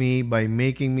trouble on me by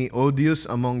making me odious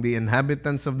among the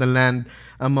inhabitants of the land,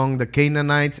 among the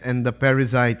Canaanites and the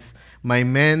Perizzites. My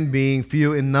men being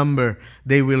few in number,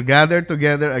 they will gather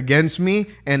together against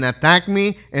me and attack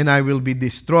me, and I will be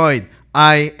destroyed,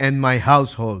 I and my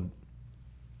household."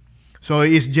 So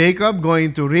is Jacob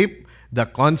going to reap the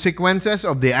consequences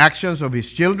of the actions of his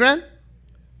children?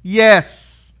 Yes.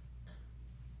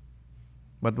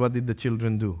 But what did the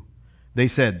children do? They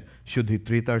said, "Should he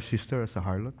treat our sister as a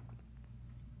harlot?"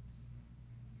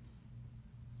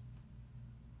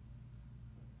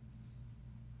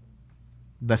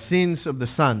 The sins of the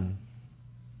son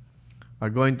are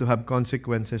going to have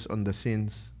consequences on the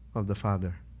sins of the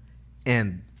father,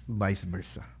 and vice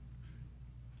versa.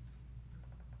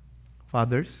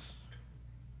 Fathers,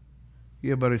 you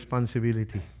have a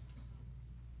responsibility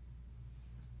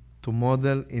to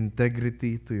model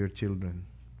integrity to your children,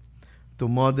 to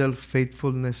model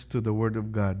faithfulness to the Word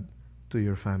of God to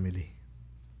your family.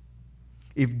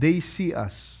 If they see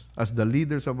us as the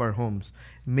leaders of our homes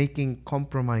making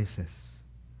compromises,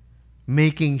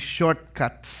 making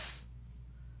shortcuts,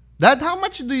 Dad, how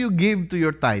much do you give to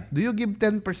your tithe? Do you give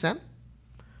 10%?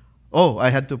 Oh, I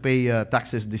had to pay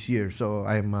taxes this year, so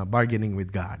I'm bargaining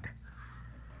with God.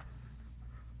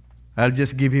 I'll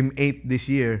just give him 8 this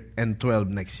year and 12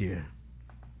 next year.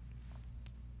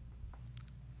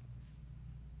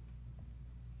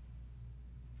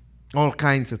 All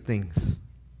kinds of things.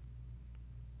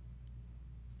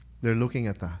 They're looking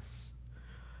at us.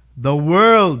 The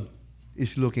world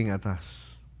is looking at us.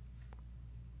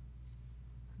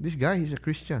 This guy, he's a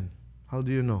Christian. How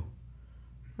do you know?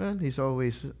 Well, he's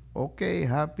always okay,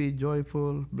 happy,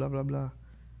 joyful, blah, blah, blah.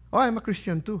 Oh, I'm a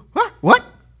Christian too. Huh? What?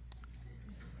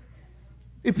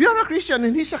 If you're a Christian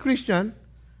and he's a Christian,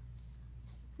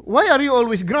 why are you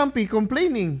always grumpy,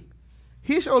 complaining?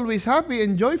 He's always happy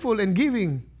and joyful and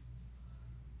giving.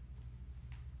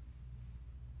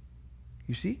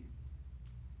 You see?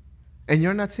 And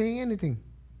you're not saying anything.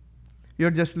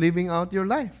 You're just living out your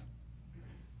life.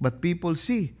 But people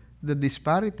see the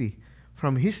disparity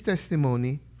from his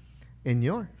testimony and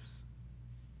yours.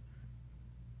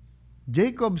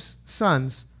 Jacob's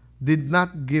sons did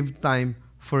not give time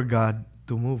for God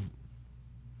to move.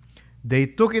 They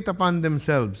took it upon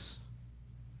themselves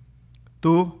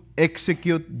to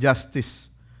execute justice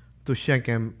to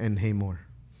Shechem and Hamor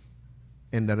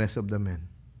and the rest of the men.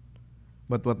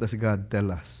 But what does God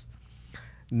tell us?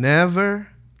 Never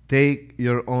take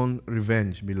your own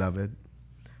revenge, beloved,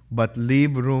 but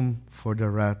leave room for the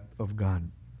wrath of God.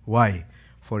 Why?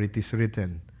 For it is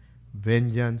written,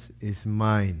 vengeance is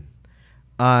mine.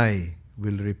 I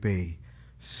will repay,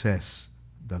 says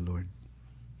the Lord.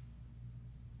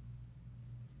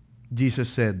 Jesus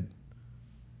said,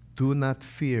 do not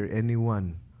fear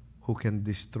anyone who can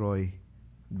destroy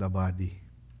the body.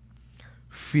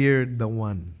 Fear the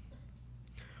one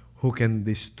who can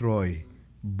destroy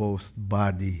both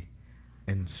body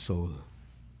and soul.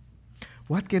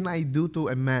 What can I do to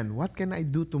a man? What can I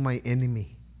do to my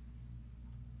enemy?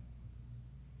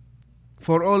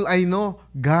 For all I know,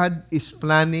 God is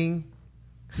planning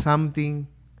something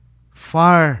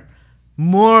far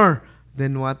more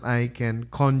than what I can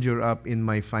conjure up in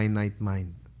my finite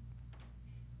mind.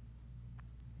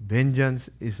 Vengeance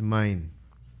is mine.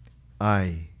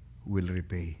 I will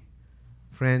repay.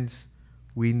 Friends,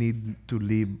 we need to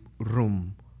leave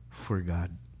room for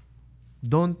God.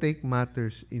 Don't take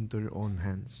matters into your own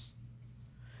hands.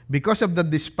 Because of the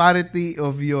disparity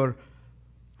of your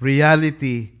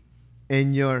reality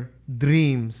and your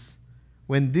dreams,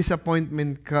 when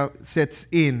disappointment sets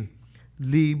in,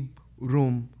 leave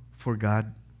room for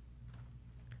God.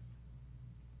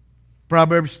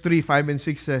 Proverbs 3, 5, and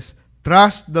 6 says,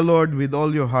 trust the Lord with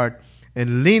all your heart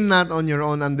and lean not on your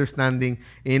own understanding.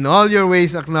 In all your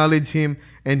ways acknowledge Him,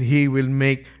 and He will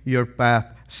make your path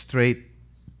straight.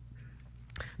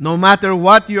 No matter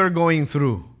what you're going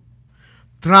through,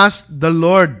 trust the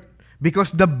Lord,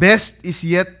 because the best is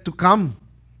yet to come.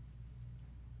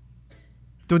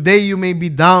 Today you may be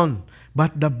down,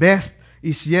 but the best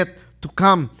is yet to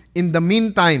come. In the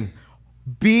meantime,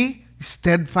 be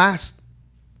steadfast.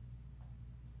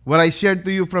 What I shared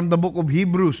to you from the book of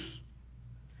Hebrews,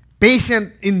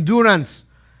 patient endurance,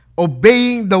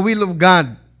 obeying the will of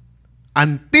God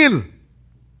until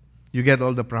you get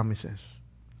all the promises.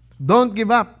 Don't give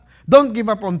up. Don't give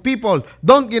up on people.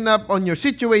 Don't give up on your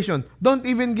situation. Don't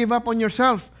even give up on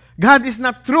yourself. God is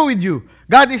not through with you.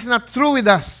 God is not through with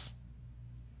us.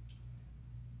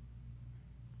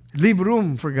 Leave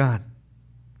room for God.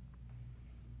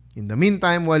 In the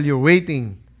meantime, while you're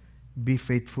waiting, be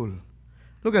faithful.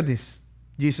 Look at this.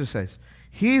 Jesus says,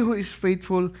 he who is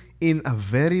faithful in a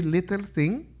very little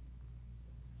thing,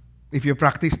 if you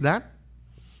practice that,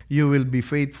 you will be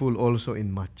faithful also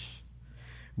in much.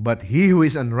 But he who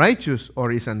is unrighteous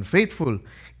or is unfaithful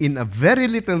in a very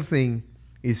little thing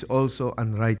is also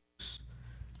unrighteous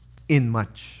in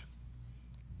much.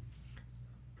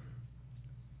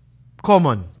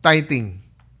 Common, tithing.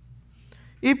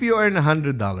 If you earn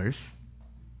 $100,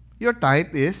 your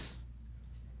tithe is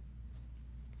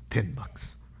 $10.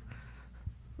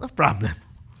 No problem.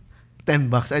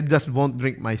 $10. I just won't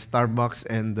drink my Starbucks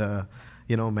and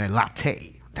my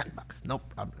latte. $10. No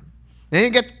problem. Then you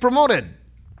get promoted.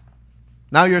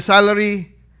 Now your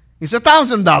salary is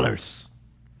 $1,000.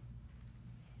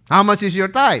 How much is your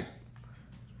tithe?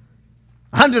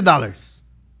 $100.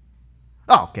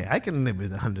 Oh, okay, I can live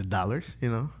with $100,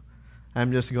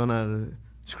 I'm just gonna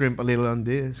scrimp a little on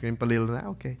this, scrimp a little on that.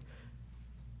 Okay.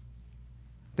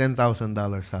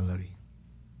 $10,000 salary.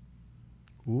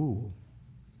 Ooh.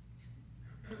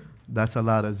 That's a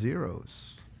lot of zeros.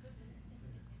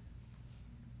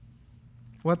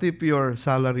 What if your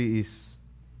salary is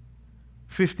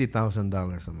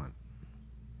 $50,000 a month?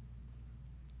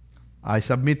 I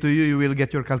submit to you, you will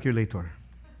get your calculator,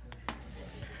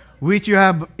 which you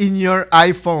have in your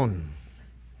iPhone.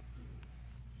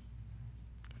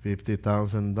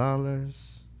 $50,000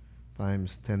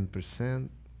 times 10%,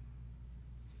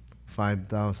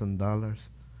 $5,000.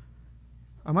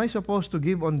 Am I supposed to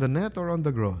give on the net or on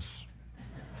the gross?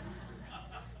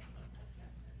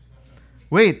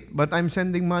 Wait, but I'm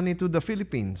sending money to the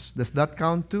Philippines. Does that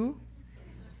count too?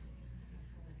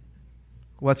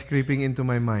 What's creeping into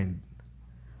my mind?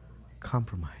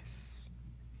 Compromise.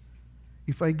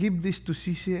 If I give this to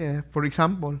CCF, for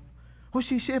example,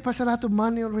 CCF has a lot of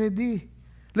money already.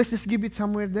 Let's just give it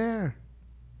somewhere there.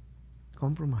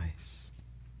 Compromise.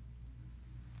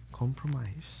 Compromise.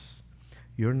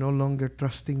 You're no longer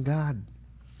trusting God.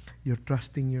 You're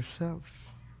trusting yourself.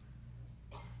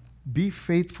 Be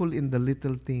faithful in the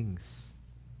little things.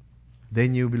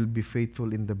 Then you will be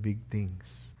faithful in the big things.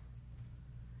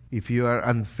 If you are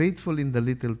unfaithful in the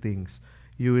little things,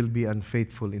 you will be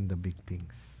unfaithful in the big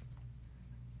things.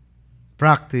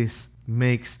 Practice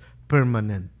makes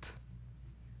permanent.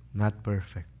 not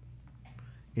perfect.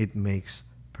 It makes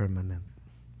permanent.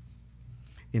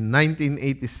 In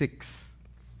 1986,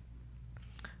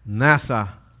 NASA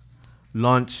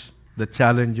launched the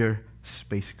Challenger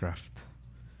spacecraft.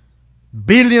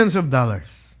 Billions of dollars.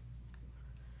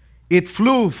 It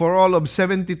flew for all of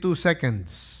 72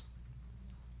 seconds.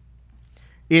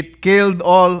 It killed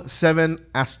all 7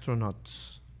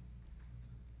 astronauts.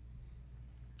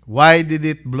 Why did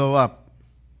it blow up?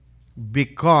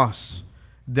 Because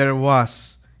there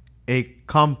was a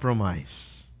compromise.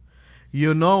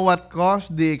 You know what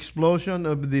caused the explosion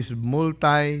of this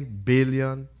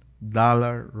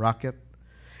multi-billion-dollar rocket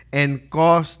and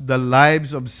cost the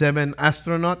lives of 7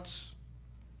 astronauts?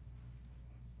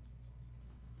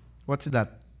 What's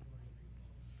that?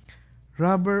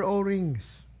 Rubber O-rings.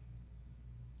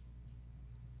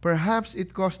 Perhaps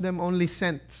it cost them only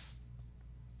cents.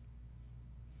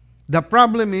 The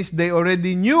problem is they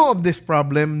already knew of this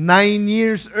problem 9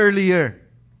 years earlier.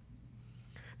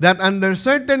 That under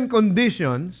certain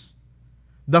conditions,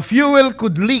 the fuel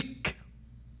could leak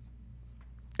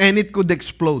and it could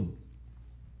explode.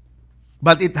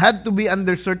 But it had to be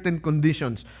under certain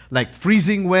conditions, like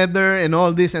freezing weather and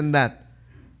all this and that.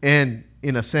 And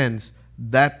in a sense,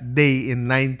 that day in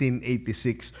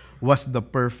 1986 was the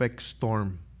perfect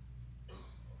storm.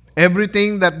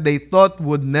 Everything that they thought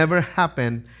would never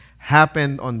happen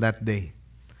happened on that day.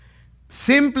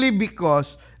 Simply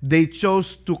because they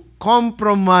chose to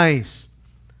compromise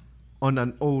on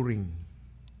an O-ring.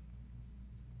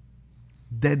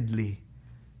 Deadly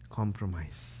compromise.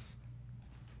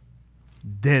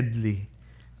 Deadly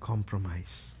compromise.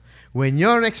 When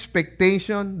your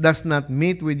expectation does not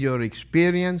meet with your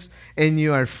experience and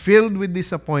you are filled with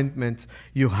disappointments,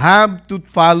 you have to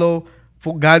follow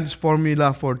for God's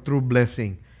formula for true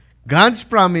blessing. God's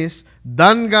promise,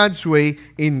 done God's way,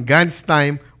 in God's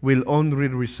time, will only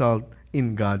result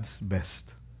in God's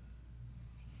best.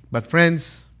 But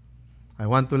friends, I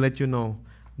want to let you know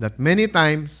that many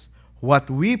times what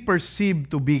we perceive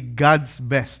to be God's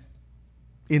best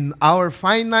in our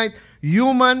finite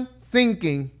human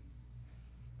thinking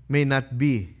may not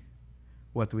be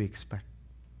what we expect.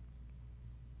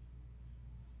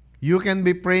 You can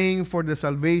be praying for the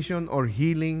salvation or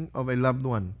healing of a loved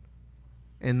one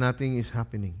and nothing is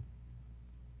happening.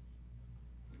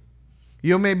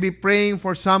 You may be praying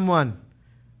for someone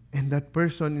and that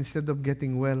person, instead of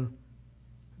getting well,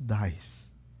 dies.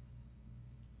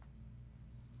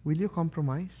 Will you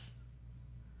compromise?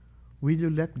 Will you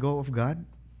let go of God?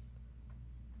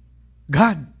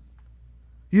 God,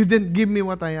 you didn't give me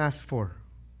what I asked for.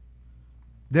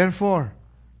 Therefore,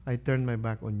 I turn my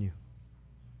back on you.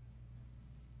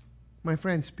 My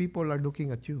friends, people are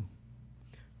looking at you.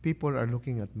 People are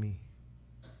looking at me.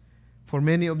 For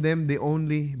many of them, the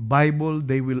only Bible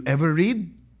they will ever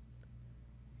read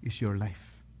is your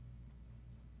life.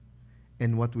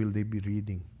 And what will they be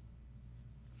reading?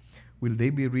 Will they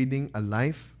be reading a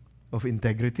life of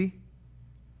integrity?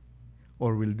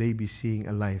 Or will they be seeing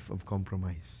a life of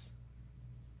compromise?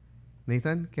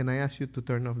 Nathan, can I ask you to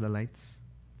turn off the lights?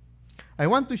 I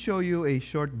want to show you a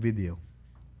short video.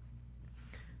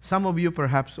 Some of you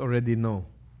perhaps already know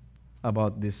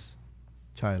about this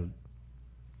child.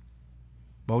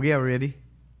 Bogie, are you ready?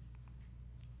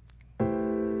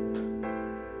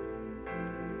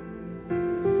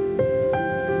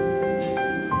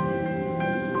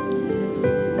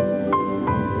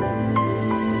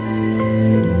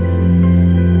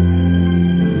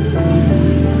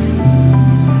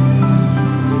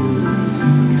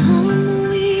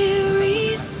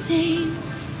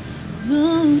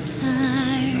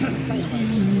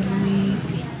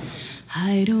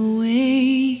 Hide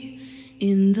away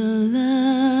in the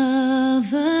love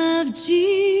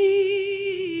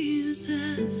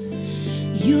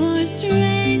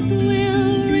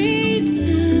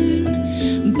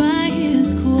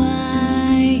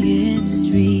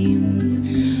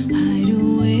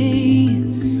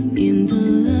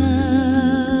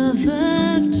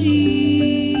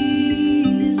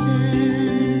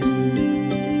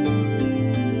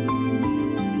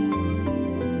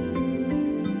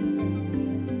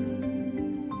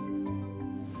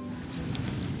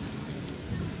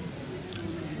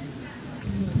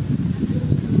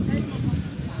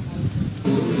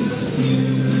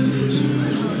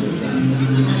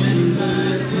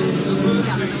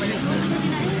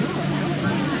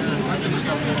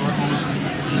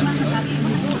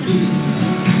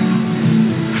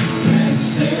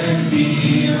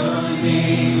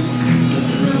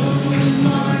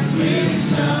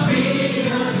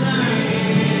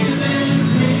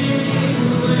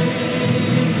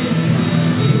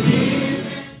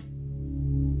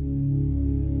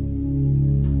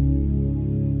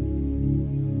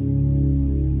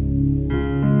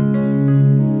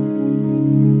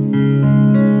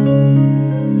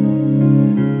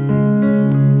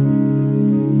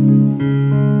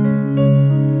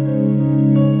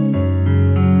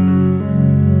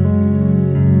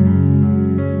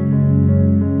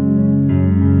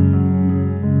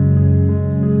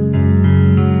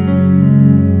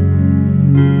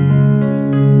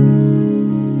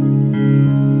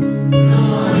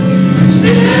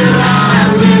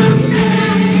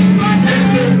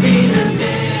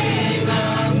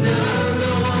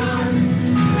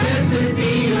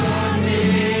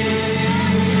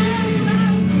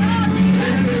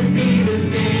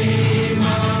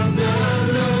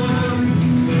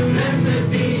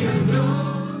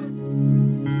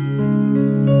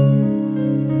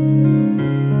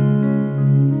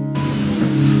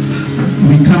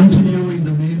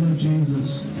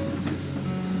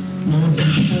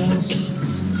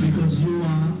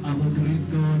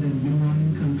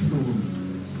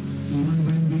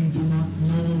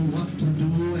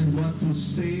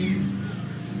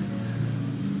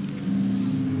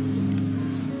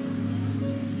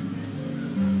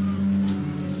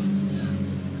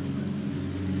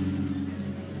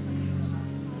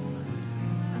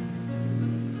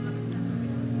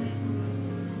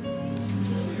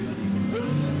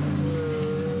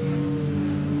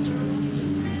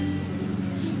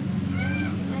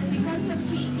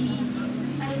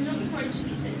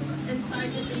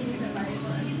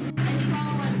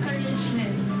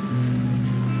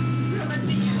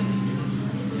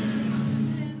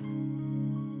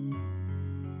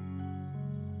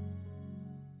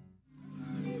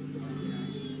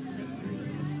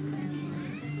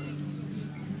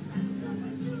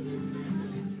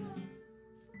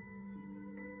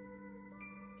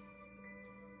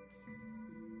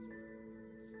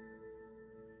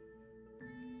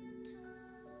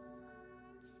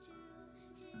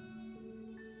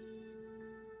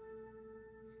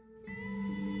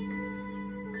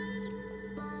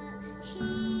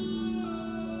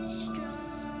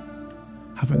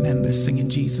I remember singing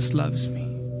Jesus Loves Me.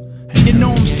 I didn't know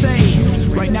I'm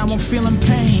saved. Right now I'm feeling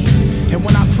pain. And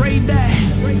when I prayed that,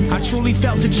 I truly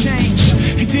felt a change.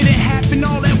 It didn't happen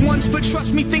all at once, but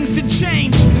trust me, things did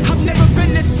change. I've never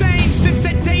been the same since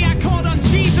that day I called on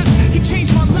Jesus. He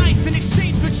changed my life in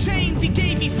exchange for chains. He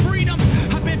gave me freedom.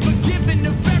 I've been forgiven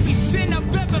of every sin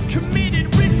I've ever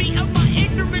committed. Rid me of my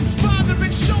ignorance, Father,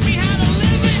 and show me how to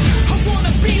live it. I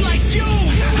wanna be like you.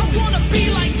 I wanna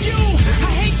be like you.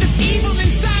 I hate this evil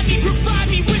inside me. Provide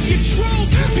me with your truth,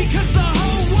 because the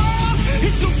whole world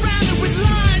is surrounded with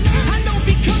lies. I know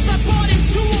because I bought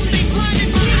into them, they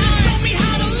blinded my eyes. Show me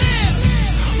how to live.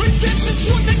 Redemption's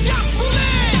what the gospel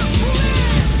is.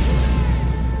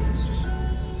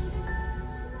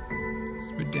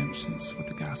 Redemption's what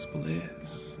the gospel is.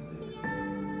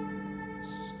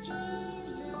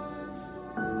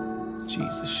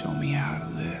 Jesus, show me how to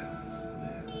live.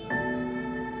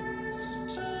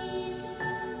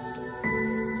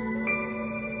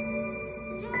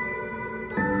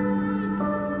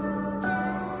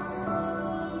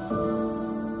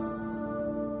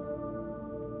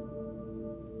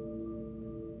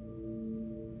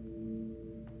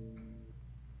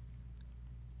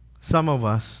 Some of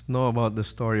us know about the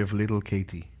story of little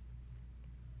Katie.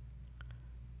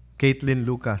 Caitlin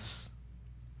Lucas.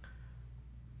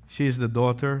 She is the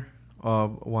daughter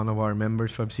of one of our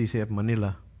members from CCF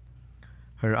Manila.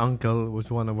 Her uncle was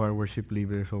one of our worship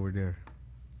leaders over there.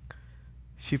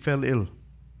 She fell ill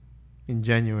in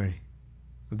January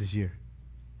of this year.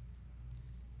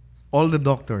 All the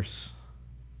doctors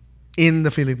in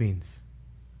the Philippines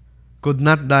could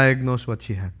not diagnose what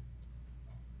she had.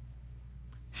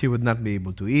 She would not be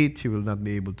able to eat. She would not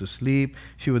be able to sleep.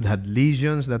 She would have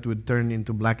lesions that would turn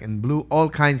into black and blue. All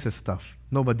kinds of stuff.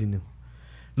 Nobody knew.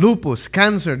 Lupus,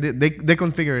 cancer, they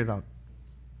couldn't figure it out.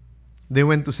 They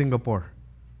went to Singapore.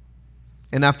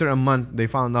 And after a month, they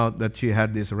found out that she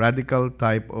had this radical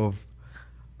type of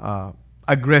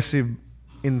aggressive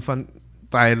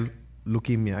infantile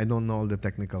leukemia. I don't know all the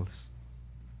technicals.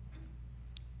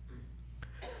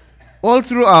 All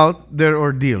throughout their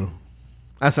ordeal,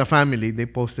 as a family, they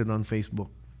posted on Facebook.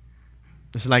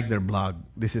 It's like their blog.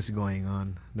 This is going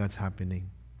on. That's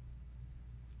happening.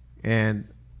 And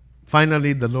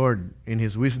finally, the Lord, in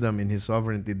His wisdom, in His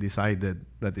sovereignty, decided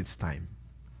that it's time.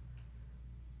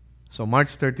 So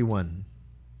March 31,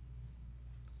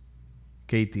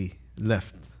 Katie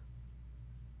left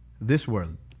this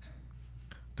world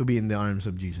to be in the arms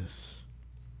of Jesus.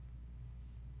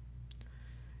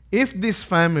 If this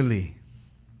family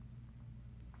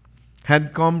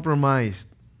had compromised,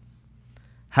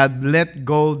 had let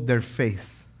go their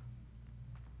faith,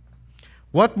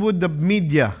 what would the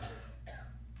media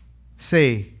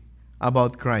say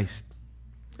about Christ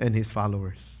and His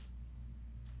followers?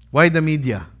 Why the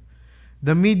media?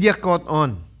 The media caught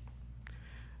on.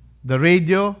 The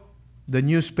radio, the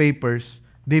newspapers,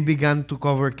 they began to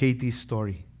cover Katie's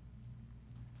story.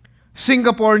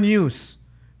 Singapore News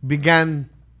began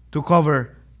to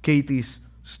cover Katie's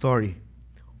story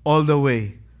all the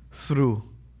way through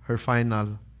her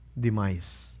final demise.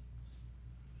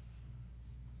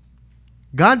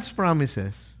 God's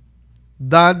promises,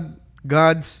 done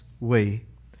God's way,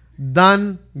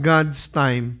 done God's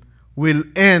time, will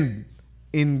end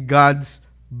in God's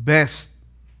best.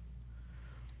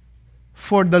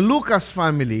 For the Lucas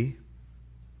family,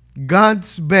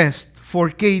 God's best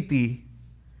for Katie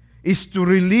is to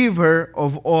relieve her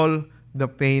of all the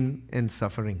pain and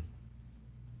suffering.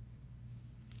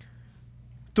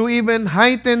 To even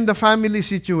heighten the family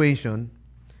situation,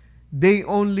 they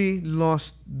only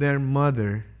lost their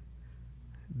mother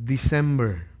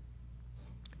December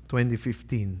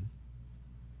 2015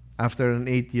 after an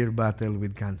 8-year battle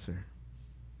with cancer.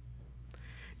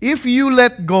 If you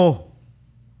let go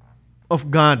of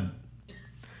God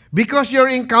because you're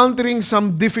encountering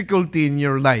some difficulty in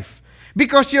your life,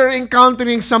 because you're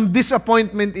encountering some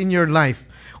disappointment in your life,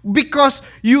 because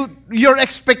your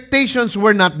expectations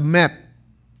were not met,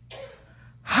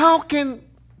 how can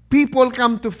people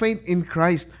come to faith in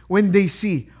Christ when they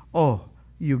see, oh,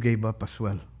 you gave up as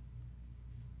well?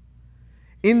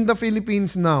 In the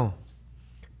Philippines now,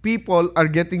 people are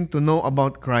getting to know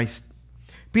about Christ.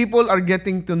 People are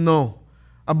getting to know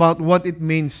about what it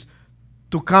means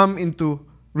to come into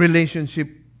relationship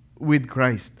with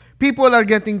Christ. People are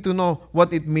getting to know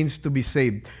what it means to be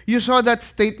saved. You saw that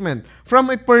statement from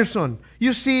a person.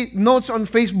 You see notes on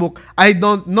Facebook, I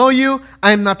don't know you,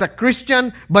 I'm not a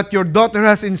Christian, but your daughter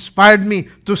has inspired me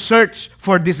to search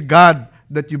for this God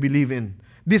that you believe in,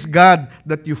 this God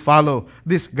that you follow,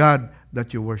 this God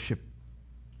that you worship.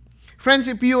 Friends,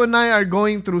 if you and I are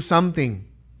going through something,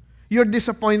 you're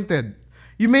disappointed,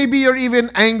 Maybe you're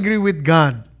even angry with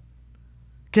God.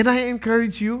 Can I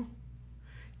encourage you?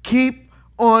 Keep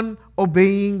on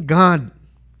obeying God.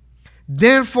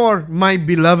 Therefore, my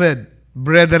beloved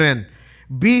brethren,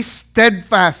 be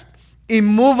steadfast,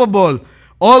 immovable,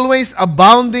 always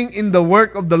abounding in the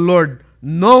work of the Lord,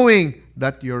 knowing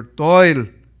that your toil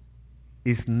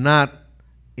is not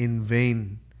in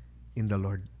vain in the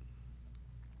Lord.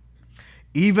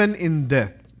 Even in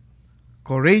death,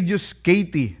 courageous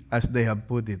Katie, as they have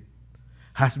put it,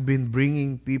 has been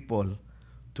bringing people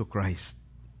to Christ.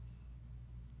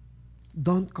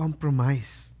 Don't compromise.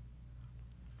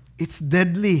 It's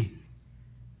deadly.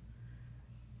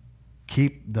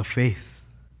 Keep the faith.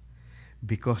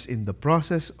 Because in the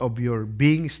process of your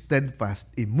being steadfast,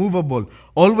 immovable,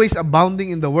 always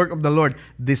abounding in the work of the Lord,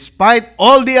 despite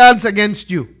all the odds against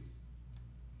you,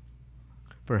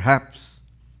 perhaps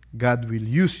God will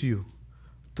use you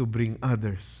to bring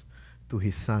others to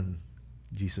His Son,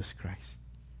 Jesus Christ.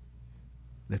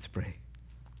 Let's pray.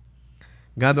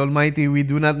 God Almighty, we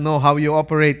do not know how you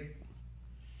operate.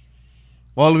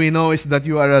 All we know is that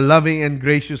you are a loving and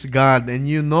gracious God, and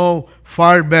you know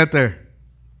far better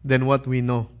than what we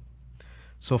know.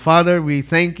 So, Father, we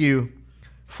thank you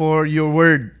for your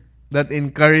word that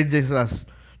encourages us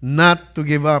not to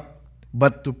give up,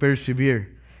 but to persevere.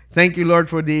 Thank you, Lord,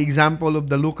 for the example of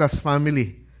the Lucas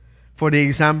family, for the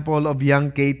example of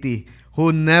young Katie,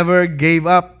 who never gave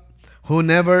up, who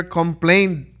never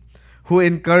complained, who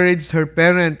encouraged her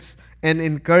parents and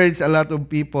encouraged a lot of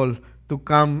people to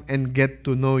come and get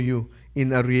to know you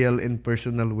in a real and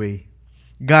personal way.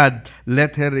 God,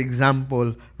 let her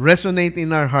example resonate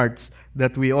in our hearts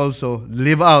that we also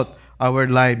live out our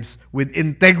lives with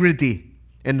integrity.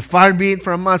 And far be it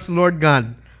from us, Lord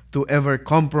God, to ever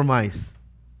compromise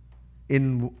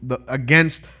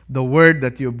against the word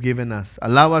that you've given us.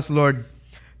 Allow us, Lord,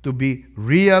 to be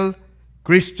real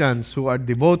Christians who are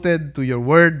devoted to your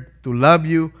word, to love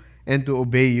you, and to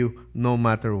obey you no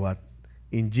matter what.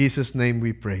 In Jesus' name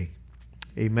we pray.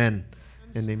 Amen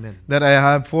and amen. That I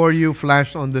have for you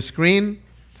flashed on the screen.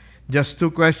 Just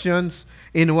 2 questions.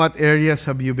 In what areas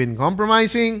have you been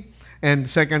compromising? And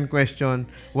second question,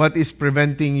 what is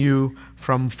preventing you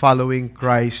from following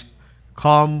Christ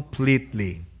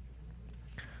completely?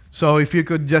 So if you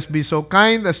could just be so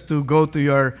kind as to go to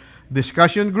your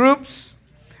discussion groups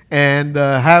and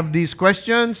have these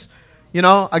questions.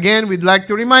 Again, we'd like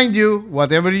to remind you,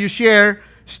 whatever you share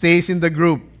stays in the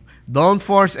group. Don't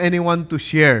force anyone to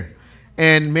share.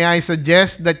 And may I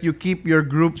suggest that you keep your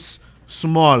groups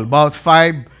small, about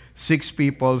 5, 6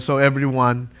 people, so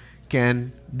everyone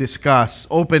can discuss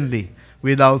openly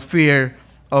without fear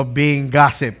of being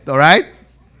gossiped. All right?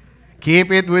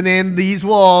 Keep it within these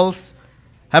walls.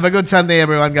 Have a good Sunday,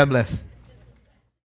 everyone. God bless.